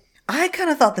cool. I kind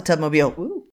of thought the Tubmobile...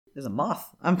 Ooh, there's a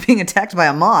moth. I'm being attacked by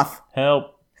a moth.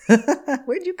 Help.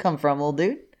 Where'd you come from, old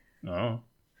dude? Oh.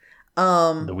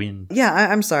 The wind. Yeah,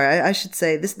 I'm sorry. I should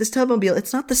say this Tubmobile,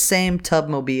 it's not the same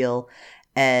Tubmobile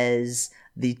as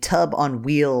the tub on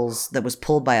wheels that was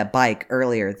pulled by a bike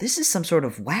earlier. This is some sort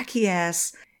of wacky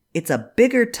ass... It's a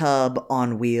bigger tub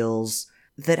on wheels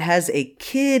that has a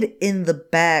kid in the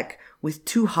back with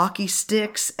 2 hockey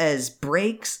sticks as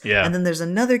brakes. Yeah. And then there's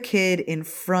another kid in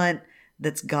front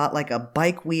that's got like a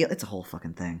bike wheel. It's a whole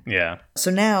fucking thing. Yeah.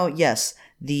 So now, yes,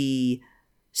 the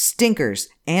Stinkers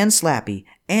and Slappy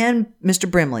and Mr.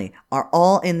 Brimley are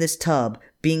all in this tub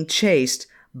being chased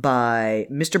by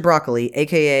Mr. Broccoli,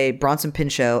 a.k.a. Bronson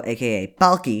Pinchot, a.k.a.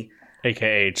 Balky,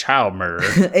 AKA child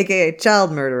murderer. aka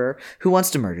child murderer, who wants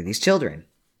to murder these children.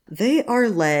 They are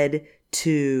led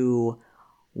to...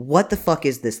 What the fuck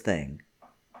is this thing?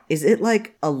 Is it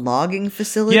like a logging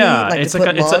facility? Yeah, like it's to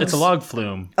like put it's a log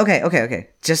flume. Okay.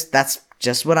 That's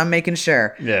just what I'm making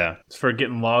sure. Yeah, it's for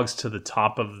getting logs to the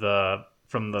top of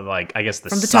from the like I guess the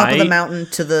From the site top of the mountain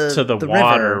to the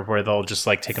water river, where they'll just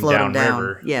like take them float down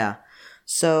river. Yeah.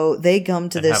 So they come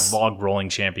to and this have log rolling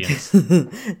champions.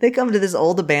 they come to this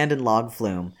old abandoned log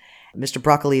flume. Mr.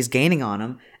 Broccoli is gaining on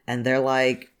them, and they're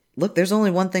like, look, there's only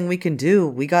one thing we can do.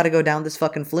 We got to go down this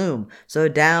fucking flume. So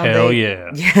down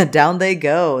yeah, down they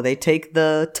go. They take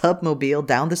the Tubmobile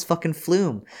down this fucking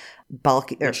flume.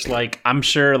 Which, like, I'm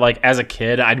sure, like, as a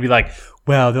kid, I'd be like,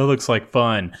 wow, that looks like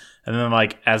fun. And then,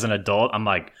 like, as an adult, I'm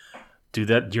like, dude,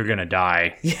 that you're gonna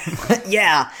die.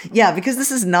 yeah, because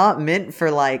this is not meant for,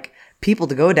 like, people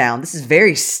to go down. This is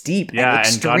very steep and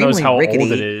extremely God knows how rickety.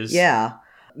 old it is. Yeah.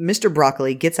 Mr.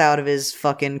 Broccoli gets out of his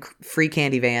fucking free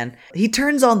candy van. He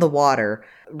turns on the water,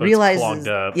 realizes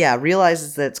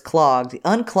that it's clogged,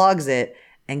 unclogs it,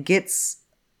 and gets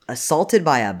assaulted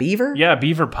by a beaver? Yeah, a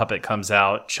beaver puppet comes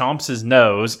out, chomps his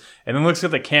nose, and then looks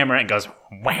at the camera and goes,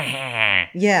 wah!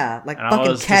 Yeah, like and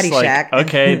fucking Caddyshack. Like,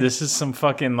 okay, this is some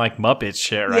fucking, like, Muppet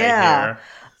shit right here.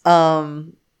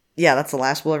 Yeah, that's the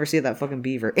last we'll ever see of that fucking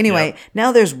beaver. Anyway,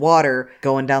 now there's water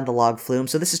going down the log flume,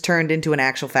 so this is turned into an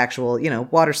actual factual,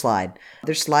 water slide.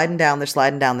 They're sliding down.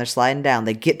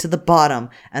 They get to the bottom,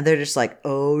 and they're just like,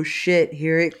 oh shit,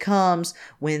 here it comes,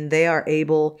 when they are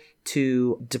able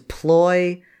to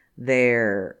deploy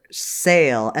their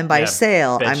sail. And by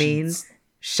sail, I mean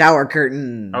shower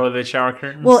curtain. Oh, the shower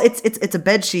curtain? Well, it's a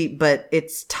bed sheet, but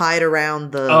it's tied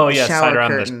around the shower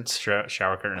curtain. The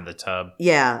shower curtain in the tub.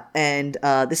 Yeah, and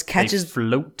this catches... They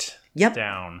float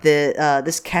down.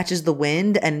 This catches the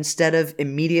wind, and instead of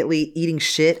immediately eating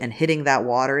shit and hitting that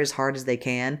water as hard as they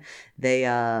can, they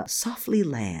softly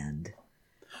land.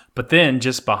 But then,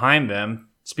 just behind them,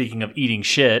 speaking of eating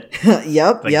shit,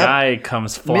 the guy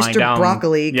comes flying down. Mr.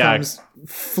 Broccoli comes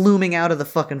fluming out of the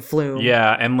fucking flume.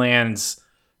 Yeah, and lands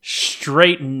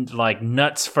straight like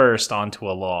nuts first onto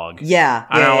a log. Yeah.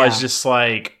 And I was just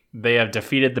like, they have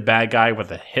defeated the bad guy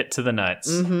with a hit to the nuts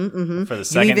for the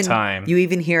second time. You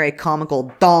even hear a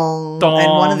comical dong,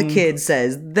 and one of the kids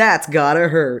says, "That's gotta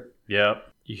hurt." Yep.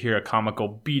 You hear a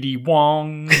comical BD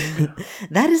Wong.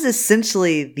 That is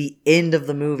essentially the end of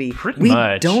the movie. Pretty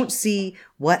much. We don't see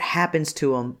what happens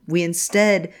to him. We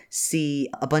instead see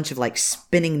a bunch of like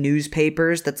spinning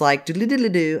newspapers that's like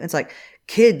doodly-doodly-doo. It's like,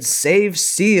 kids save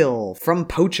seal from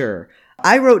poacher.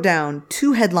 I wrote down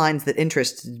 2 headlines that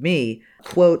interested me.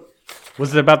 Quote,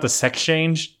 was it about the sex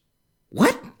change?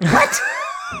 What?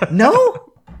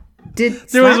 No?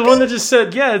 There was one that just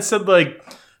said, it said like,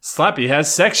 Slappy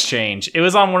has sex change. It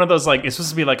was on one of those, like, it's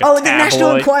supposed to be like a tabloid. The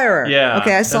National Enquirer. Yeah.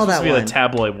 Okay, I saw that one. It was supposed to be the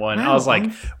tabloid one. Wow. I was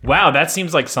like, wow, that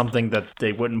seems like something that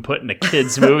they wouldn't put in a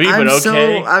kid's movie, but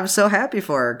okay. I'm so happy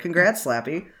for her. Congrats,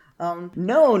 Slappy.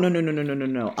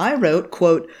 No. I wrote,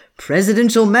 quote,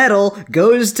 presidential medal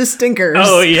goes to Stinkers.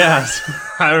 Oh, yes.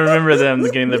 I remember them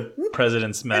getting the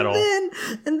president's medal.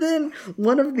 And then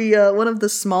one of the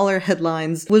smaller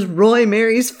headlines was Roy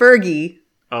marries Fergie.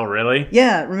 Oh, really?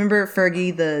 Yeah, remember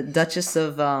Fergie, the Duchess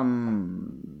of,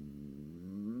 remember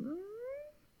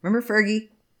Fergie?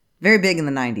 Very big in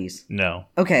the 90s. No.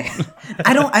 Okay.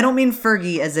 I don't mean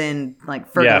Fergie as in,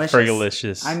 like, Fergalicious. Yeah,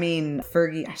 Fergalicious. I mean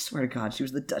Fergie, I swear to God, she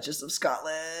was the Duchess of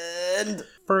Scotland.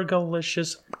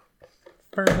 Fergalicious.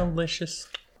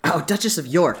 Oh, Duchess of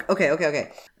York. Okay.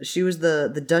 She was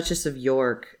the Duchess of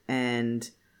York,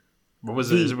 and... What was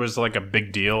it? It was like a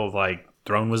big deal, like...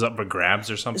 Throne was up for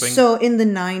grabs or something? So in the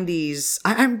 90s,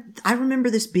 I remember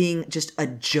this being just a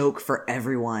joke for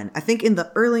everyone. I think in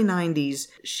the early 90s,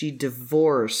 she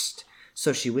divorced,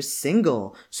 so she was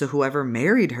single. So whoever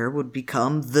married her would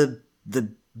become the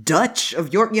Dutch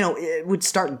of York. It would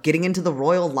start getting into the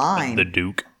royal line. The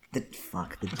Duke.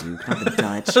 Fuck the Duke, not the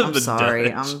Dutch. I'm The sorry.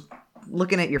 Dutch. I'm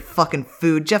looking at your fucking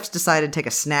food. Jeff's decided to take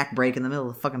a snack break in the middle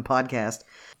of the fucking podcast.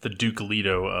 The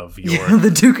Duke-Leto of York. Yeah,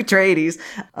 the Duke Atreides.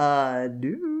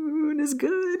 Dune is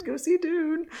good. Go see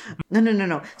Dune.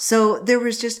 No. So there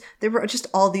were just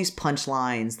all these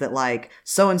punchlines that like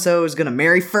so and so is gonna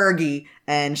marry Fergie,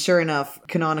 and sure enough,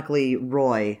 canonically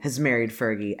Roy has married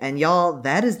Fergie, and y'all,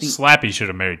 that is the Slappy should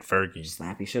have married Fergie.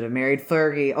 Slappy should have married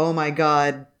Fergie. Oh my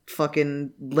god,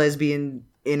 fucking lesbian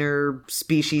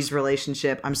interspecies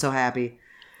relationship. I'm so happy.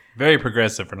 Very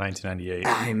progressive for 1998.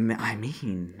 I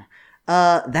mean,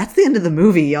 that's the end of the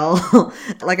movie, y'all.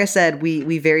 Like I said,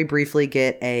 we very briefly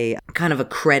get a kind of a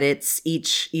credits.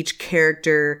 Each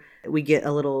character, we get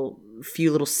a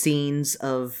few little scenes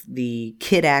of the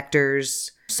kid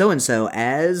actors. So-and-so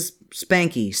as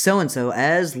Spanky. So-and-so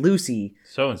as Lucy.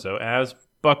 So-and-so as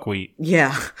Buckwheat.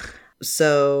 Yeah.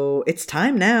 So it's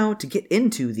time now to get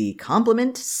into the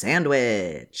compliment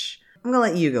sandwich. I'm gonna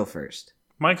let you go first.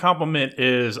 My compliment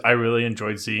is I really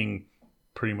enjoyed seeing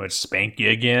pretty much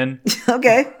Spanky again.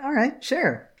 Okay, all right,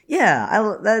 sure.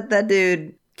 Yeah, that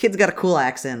dude, kid's got a cool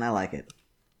accent. I like it.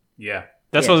 Yeah.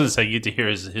 That's what I was going to say. You get to hear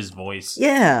his voice.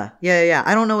 Yeah.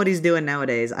 I don't know what he's doing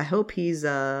nowadays. I hope he's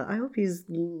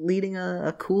leading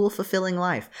a cool, fulfilling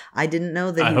life. I didn't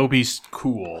know that. I hope he's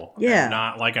cool. Yeah. And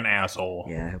not like an asshole.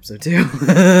 Yeah, I hope so too.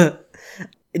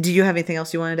 Do you have anything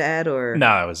else you wanted to add, or? No,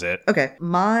 that was it. Okay.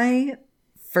 My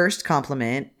first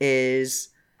compliment is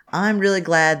I'm really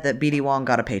glad that BD Wong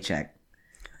got a paycheck.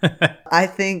 I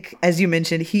think, as you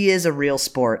mentioned, he is a real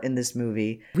sport in this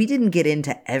movie. We didn't get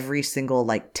into every single,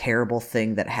 like, terrible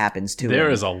thing that happens to him. There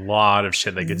is a lot of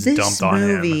shit that gets dumped on him.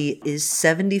 This movie is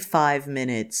 75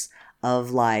 minutes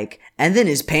of, like, and then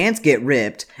his pants get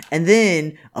ripped, and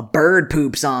then a bird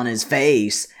poops on his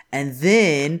face, and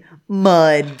then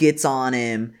mud gets on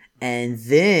him, and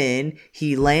then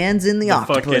he lands in the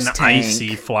octopus fucking tank.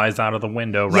 icy flies out of the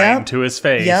window right into his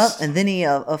face. Yep, and then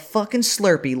a fucking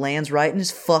Slurpee lands right in his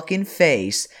fucking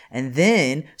face, and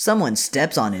then someone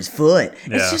steps on his foot.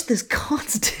 Yeah. It's just this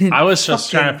constant. I was just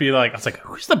trying to feel like, I was like,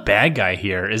 who's the bad guy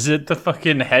here? Is it the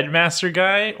fucking headmaster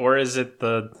guy, or is it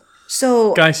the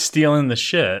guy stealing the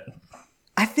shit?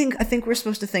 I think we're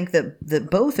supposed to think that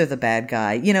both are the bad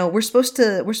guy. You know, we're supposed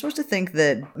to think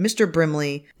that Mr.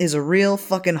 Brimley is a real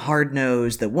fucking hard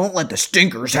nose that won't let the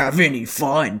stinkers have any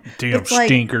fun. Damn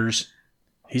stinkers.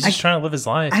 He's just trying to live his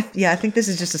life. I think this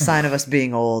is just a sign of us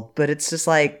being old, but it's just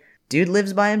like, dude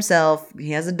lives by himself,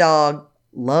 he has a dog,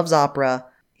 loves opera,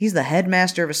 he's the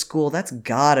headmaster of a school. That's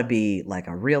gotta be like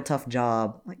a real tough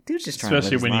job. Like, dude's just trying to live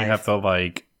his life. Especially when you have to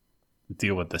like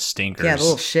deal with the stinkers. Yeah, the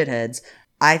little shitheads.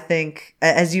 I think,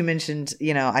 as you mentioned,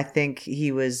 you know, I think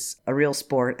he was a real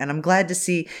sport, and I'm glad to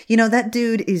see, you know, that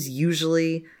dude is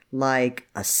usually like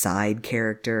a side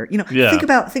character. You know, think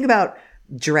about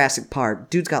Jurassic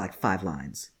Park. Dude's got like 5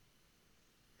 lines.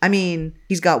 I mean,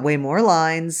 he's got way more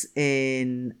lines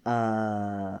in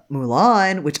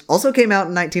Mulan, which also came out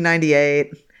in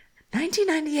 1998.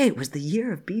 1998 was the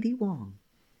year of BD Wong.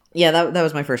 Yeah, that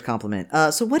was my first compliment.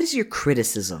 So what is your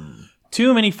criticism?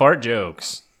 Too many fart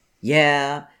jokes.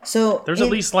 Yeah, so there's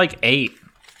at least like 8.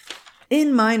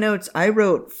 In my notes, I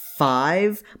wrote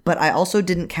 5, but I also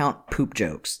didn't count poop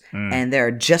jokes. And there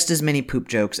are just as many poop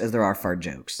jokes as there are fart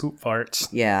jokes. Poop farts.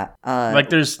 Yeah. Like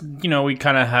there's, you know, we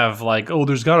kind of have like, oh,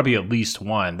 there's got to be at least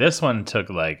one. This one took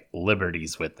like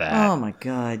liberties with that. Oh my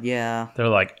god, yeah. They're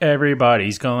like,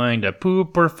 everybody's going to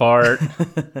poop or fart.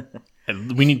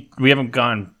 And we haven't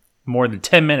gone more than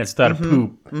 10 minutes without a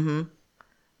poop. Mm-hmm.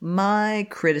 My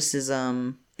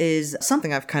criticism is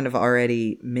something I've kind of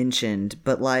already mentioned,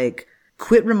 but like,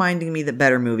 quit reminding me that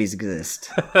better movies exist.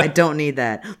 I don't need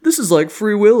that. This is like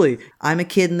Free Willy. I'm a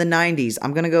kid in the 90s.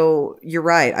 I'm gonna go, you're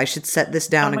right, I should set this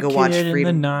down and go watch Free Willy.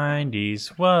 in the 90s.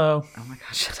 Whoa. Oh my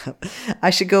god, shut up. I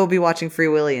should go be watching Free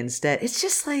Willy instead. It's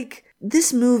just like,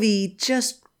 this movie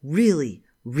just really,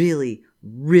 really,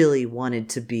 really wanted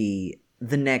to be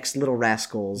the next Little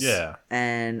Rascals. Yeah.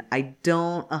 And I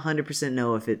don't 100%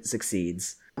 know if it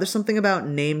succeeds. There's something about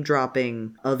name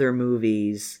dropping other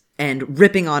movies and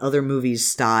ripping on other movies'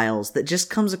 styles that just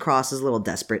comes across as a little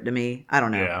desperate to me. I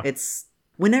don't know. Yeah. It's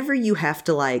whenever you have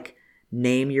to like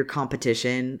name your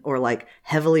competition or like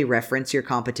heavily reference your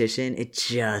competition, it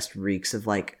just reeks of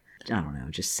like, I don't know,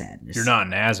 just sadness. You're not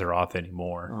an Azeroth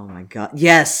anymore. Oh my god.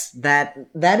 Yes, that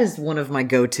is one of my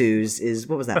go-tos is,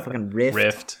 what was that, fucking Rift?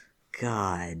 Rift.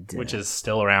 God. Which is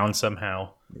still around somehow.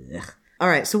 Ugh. All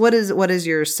right, so what is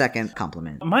your second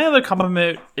compliment? My other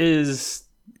compliment is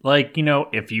Like,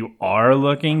 if you are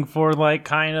looking for like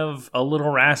kind of a Little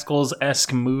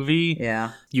Rascals-esque movie,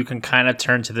 Yeah. you can kind of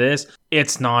turn to this.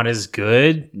 It's not as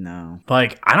good. No.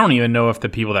 Like, I don't even know if the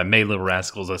people that made Little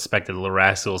Rascals expected Little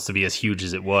Rascals to be as huge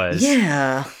as it was.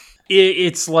 Yeah.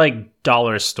 It's like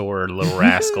dollar store Little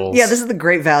Rascals. Yeah, this is the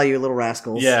great value Little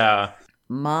Rascals. Yeah.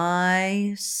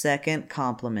 My second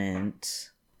compliment.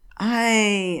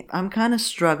 I'm kind of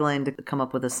struggling to come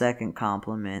up with a second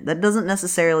compliment. That doesn't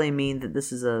necessarily mean that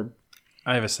this is a...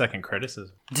 I have a second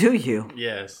criticism. Do you?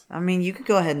 Yes. I mean, you could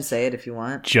go ahead and say it if you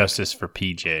want. Justice for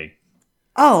PJ.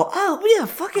 Oh, yeah,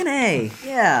 fucking A.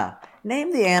 Yeah.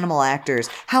 Name the animal actors.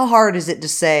 How hard is it to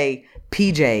say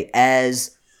PJ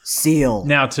as Seal?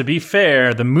 Now, to be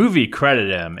fair, the movie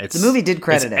credited him. The movie did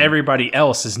credit him. Everybody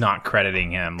else is not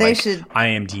crediting him. They like should...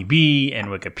 IMDb and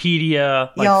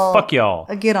Wikipedia. Like, y'all, fuck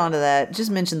y'all. Get onto that.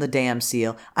 Just mention the damn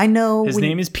Seal. I know... His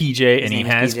name is PJ, and he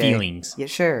has PJ. feelings. Yeah,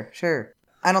 sure.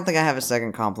 I don't think I have a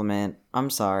second compliment. I'm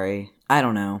sorry. I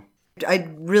don't know. I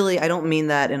don't mean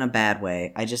that in a bad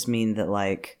way. I just mean that,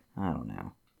 like, I don't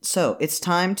know. So, it's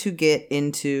time to get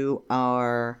into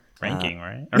our... Ranking,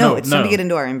 right? It's time to get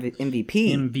into our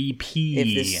MVP.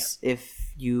 MVP.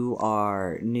 If you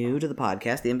are new to the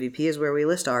podcast, the MVP is where we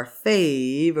list our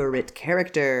favorite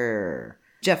character.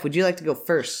 Jeff, would you like to go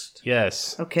first?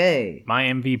 Yes. Okay. My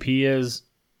MVP is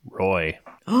Roy.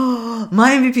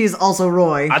 My MVP is also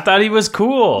Roy. I thought he was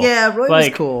cool. Yeah, Roy was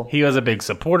cool. He was a big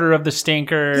supporter of the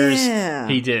Stinkers. Yeah.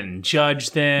 He didn't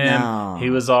judge them. No. He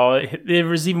was all... There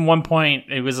was even one point,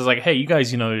 it was like, hey, you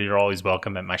guys, you're always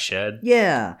welcome at my shed.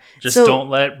 Yeah. Just don't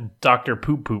let Dr.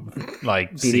 Poop Poop,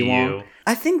 see you.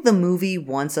 I think the movie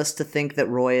wants us to think that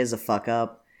Roy is a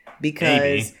fuck-up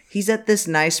because he's at this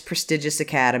nice, prestigious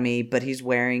academy, but he's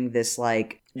wearing this,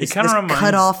 like... This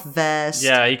cut-off vest.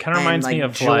 Yeah, he kind of reminds me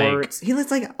of jorts. He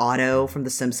looks like Otto from The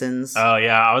Simpsons. Oh,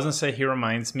 yeah. I was going to say he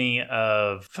reminds me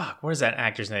of... Fuck, what is that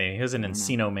actor's name? He was an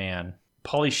Encino Man.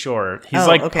 Pauly Shore. He's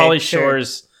Pauly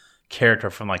Shore's character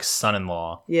from, like,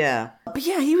 Son-in-Law. Yeah. But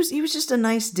yeah, he was just a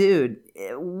nice dude.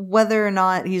 Whether or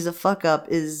not he's a fuck-up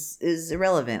is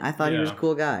irrelevant. I thought he was a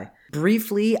cool guy.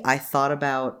 Briefly, I thought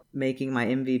about making my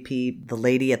MVP the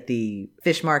lady at the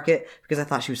fish market because I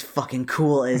thought she was fucking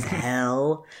cool as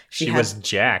hell. She was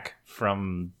Jack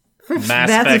from Mass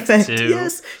Effect 2.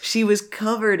 Yes, she was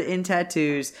covered in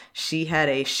tattoos. She had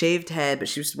a shaved head, but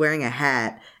she was wearing a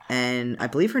hat, and I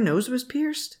believe her nose was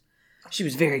pierced. She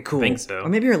was very cool. I think so. Or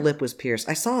maybe her lip was pierced.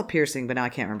 I saw a piercing, but now I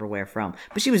can't remember where from.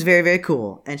 But she was very, very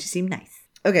cool, and she seemed nice.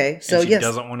 Okay, so and she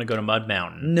doesn't want to go to Mud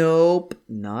Mountain. Nope,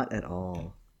 not at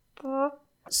all.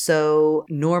 So,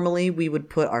 normally we would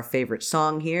put our favorite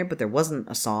song here, but there wasn't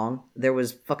a song. There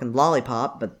was fucking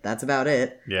Lollipop, but that's about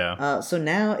it. Yeah. So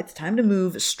now it's time to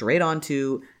move straight on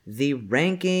to the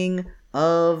ranking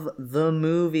of the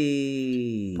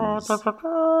movies.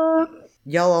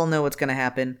 Y'all all know what's going to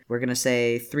happen. We're going to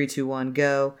say 3, 2, 1,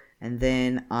 go. And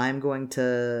then I'm going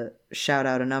to shout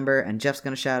out a number, and Jeff's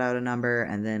going to shout out a number,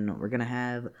 and then we're going to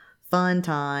have fun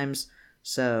times.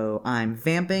 So I'm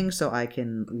vamping so I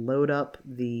can load up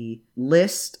the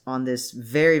list on this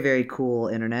very, very cool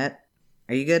internet.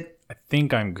 Are you good? I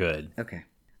think I'm good. Okay.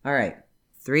 All right.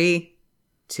 3,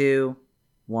 2,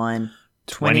 1.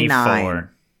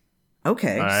 24.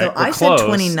 Okay. Right, so I close. said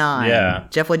 29. Yeah.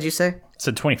 Jeff, what'd you say? I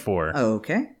said 24. Oh,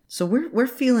 okay. So we're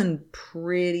feeling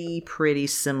pretty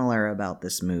similar about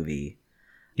this movie.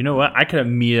 You know what? I could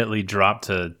immediately drop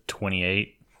to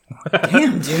 28.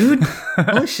 Damn, dude.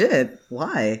 Holy shit.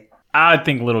 Why? I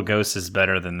think Little Ghost is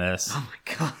better than this. Oh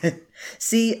my god.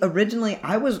 See, originally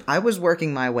I was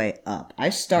working my way up. I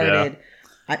started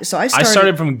I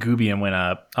started from Gooby and went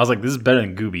up. I was like, this is better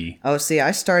than Gooby. Oh, see,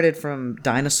 I started from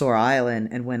Dinosaur Island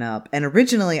and went up. And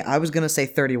originally I was going to say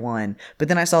 31, but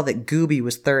then I saw that Gooby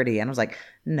was 30 and I was like,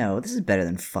 no, this is better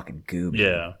than fucking Gooby.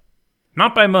 Yeah.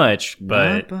 Not by much,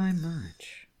 but not by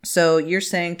much. So you're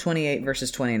saying 28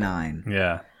 versus 29.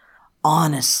 Yeah.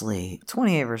 Honestly,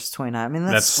 28 versus 29. I mean,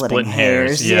 that's splitting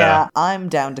hairs. Yeah, I'm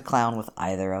down to clown with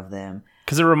either of them.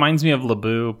 Because it reminds me of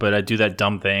Labu, but I do that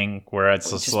dumb thing where it's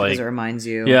just like... because it reminds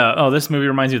you. Yeah, oh, this movie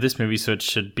reminds you of this movie, so it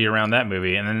should be around that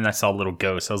movie. And then I saw Little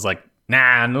Ghost. I was like,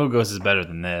 nah, Little Ghost is better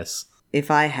than this. If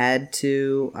I had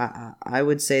to, I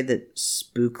would say that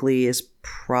Spookly is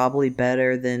probably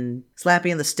better than Slappy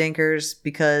and the Stinkers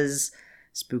because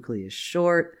Spookly is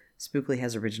short, Spookly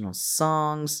has original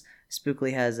songs,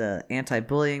 Spookly has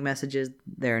anti-bullying messages.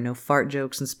 There are no fart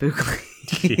jokes in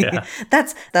Spookly. Yeah.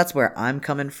 That's where I'm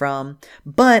coming from.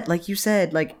 But like you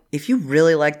said, like if you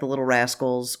really like the Little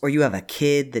Rascals or you have a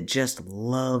kid that just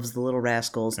loves the Little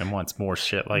Rascals and wants more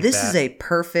shit like this that. Is a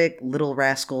perfect Little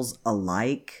Rascals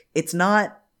alike. It's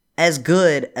not as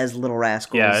good as Little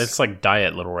Rascals. Yeah, it's like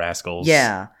Diet Little Rascals.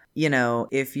 Yeah. You know,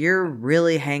 if you're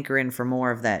really hankering for more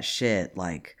of that shit,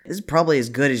 like, this is probably as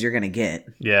good as you're gonna get.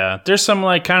 Yeah, there's some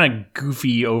like kind of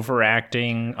goofy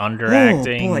overacting,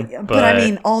 underacting. Oh boy, but I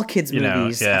mean, all kids'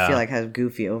 movies I feel like have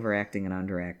goofy overacting and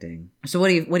underacting. So what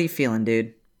are you feeling,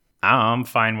 dude? I'm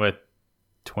fine with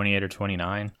 28 or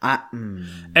 29. And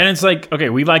it's like, okay,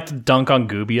 we like to dunk on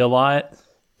Gooby a lot,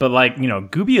 but like, you know,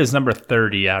 Gooby is number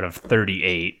 30 out of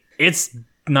 38. It's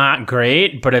not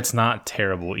great, but it's not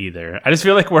terrible either. I just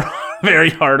feel like we're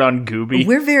very hard on Gooby.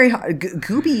 We're very hard.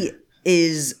 Gooby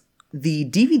is... The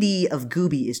DVD of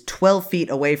Gooby is 12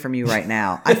 feet away from you right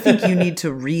now. I think you need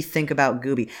to rethink about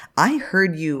Gooby. I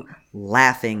heard you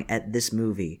laughing at this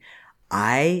movie.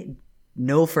 I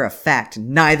know for a fact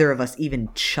neither of us even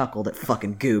chuckled at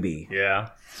fucking Gooby. Yeah.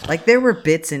 Like, there were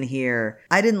bits in here.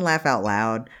 I didn't laugh out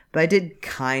loud, but I did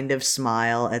kind of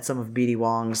smile at some of BD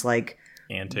Wong's, like,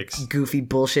 antics, goofy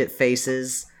bullshit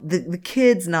faces. The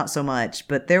kids, not so much,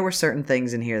 but there were certain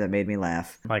things in here that made me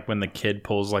laugh. Like when the kid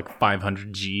pulls like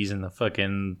 500 G's in the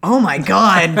fucking... Oh my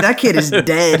god, that kid is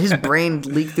dead. His brain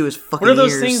leaked through his fucking ears. What are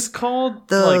those ears. things called?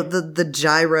 The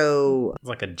gyro...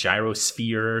 Like a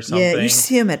gyrosphere or something. Yeah, you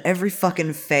see him at every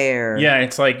fucking fair. Yeah,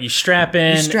 it's like you strap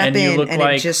in and you look and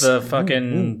like just, the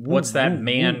fucking... what's that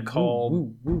man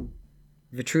called?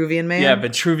 Vitruvian Man? Yeah,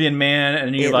 Vitruvian Man,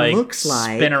 and you like looks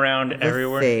like spin around the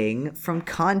everywhere. Thing from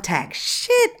Contact.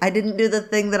 Shit, I didn't do the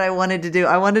thing that I wanted to do.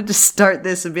 I wanted to start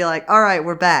this and be like, all right,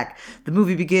 we're back. The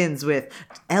movie begins with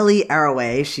Ellie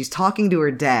Arroway. She's talking to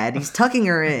her dad. He's tucking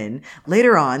her in.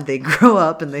 Later on, they grow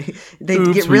up and they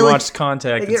get really... we watched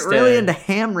Contact They get instead. really into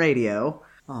ham radio.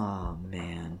 Oh,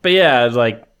 man. But yeah,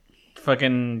 like...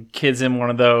 fucking kid's in one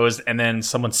of those, and then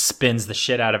someone spins the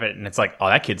shit out of it, and it's like, oh,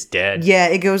 that kid's dead. Yeah,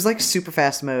 it goes like super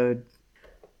fast mode.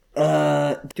 Do you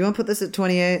want to put this at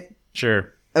 28?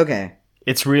 Sure. Okay.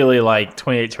 It's really like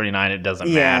 28, 29, it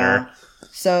doesn't matter.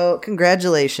 So,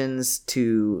 congratulations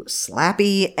to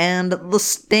Slappy and the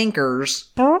Stinkers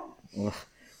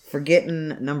for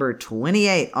getting number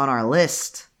 28 on our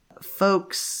list.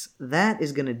 Folks, that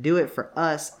is going to do it for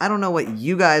us. I don't know what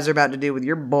you guys are about to do with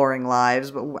your boring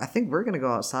lives, but I think we're going to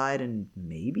go outside and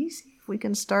maybe see if we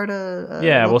can start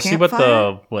a we'll see what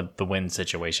campfire. the wind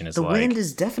situation is The like. wind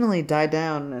has definitely died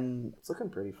down, and it's looking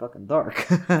pretty fucking dark.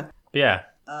 Yeah.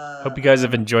 Hope you guys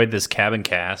have enjoyed this cabin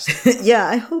cast.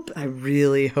 Yeah, I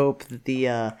really hope that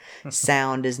the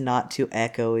sound is not too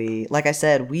echoey. Like I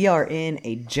said, we are in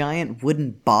a giant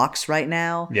wooden box right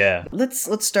now. Yeah.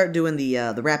 Let's start doing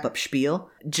the wrap-up spiel.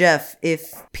 Jeff,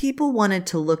 if people wanted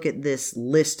to look at this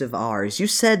list of ours, you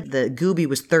said that Gooby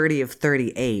was 30 of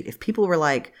 38. If people were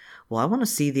like, well, I want to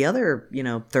see the other,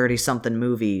 30-something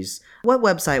movies, what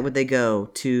website would they go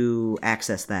to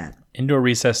access that?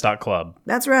 IndoorRecess.club.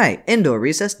 That's right,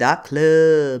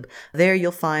 IndoorRecess.club. There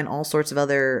you'll find all sorts of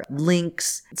other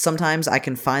links. Sometimes I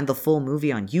can find the full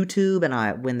movie on YouTube,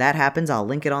 and when that happens, I'll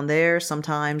link it on there.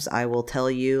 Sometimes I will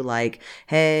tell you, like,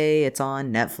 hey, it's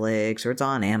on Netflix, or it's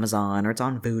on Amazon, or it's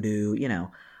on Vudu,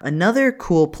 Another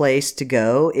cool place to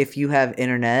go if you have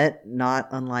internet, not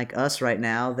unlike us right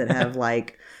now that have,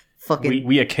 like... Fucking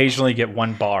we occasionally get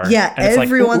one bar. Yeah,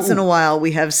 every once in ooh. a while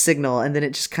we have signal, and then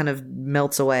it just kind of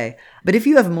melts away. But if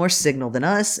you have more signal than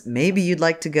us, maybe you'd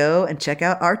like to go and check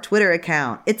out our Twitter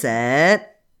account. It's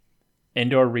at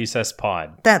Indoor Recess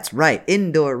Pod. That's right,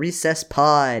 Indoor Recess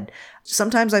Pod.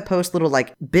 Sometimes I post little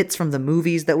like bits from the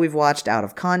movies that we've watched out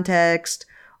of context,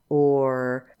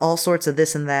 or all sorts of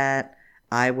this and that.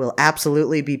 I will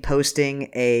absolutely be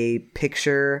posting a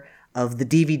picture of the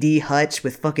DVD hutch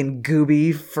with fucking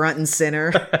Gooby front and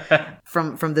center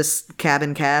from this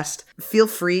cabin cast. Feel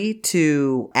free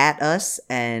to @ us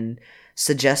and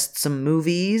suggest some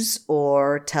movies,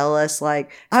 or tell us,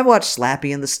 like, I watched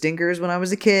Slappy and the Stinkers when I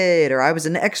was a kid, or I was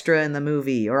an extra in the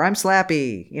movie, or I'm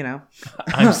Slappy, I'm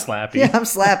Slappy. Yeah, I'm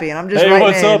Slappy, and I'm just hey, writing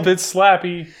what's in. up? It's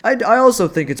Slappy. I also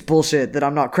think it's bullshit that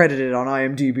I'm not credited on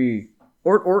IMDb.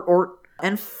 Or.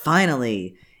 And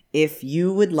finally, if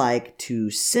you would like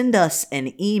to send us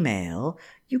an email,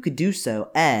 you could do so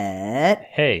at...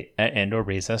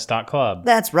 hey@IndoorRecess.club.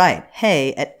 That's right.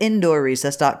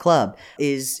 hey@IndoorRecess.club.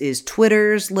 Is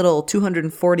Twitter's little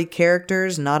 240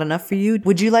 characters not enough for you?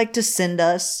 Would you like to send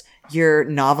us your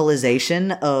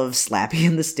novelization of Slappy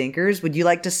and the Stinkers? Would you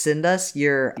like to send us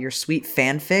your sweet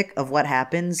fanfic of what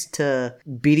happens to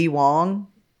BD Wong?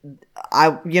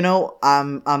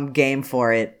 I'm game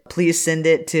for it. Please send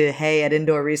it to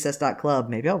hey@IndoorRecess.club.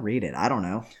 Maybe I'll read it. I don't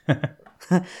know.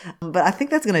 But I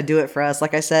think that's going to do it for us.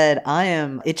 Like I said, I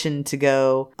am itching to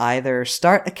go either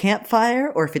start a campfire,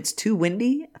 or if it's too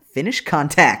windy, finish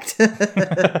contact.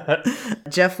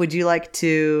 Jeff, would you like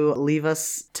to leave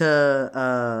us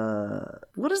to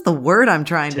what is the word I'm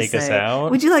trying to say? Take us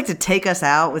out? Would you like to take us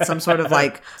out with some sort of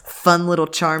like fun little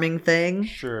charming thing?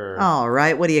 Sure. All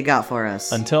right, what do you got for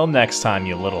us? Until next time,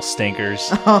 you little stinkers.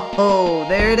 Oh,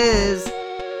 there it is.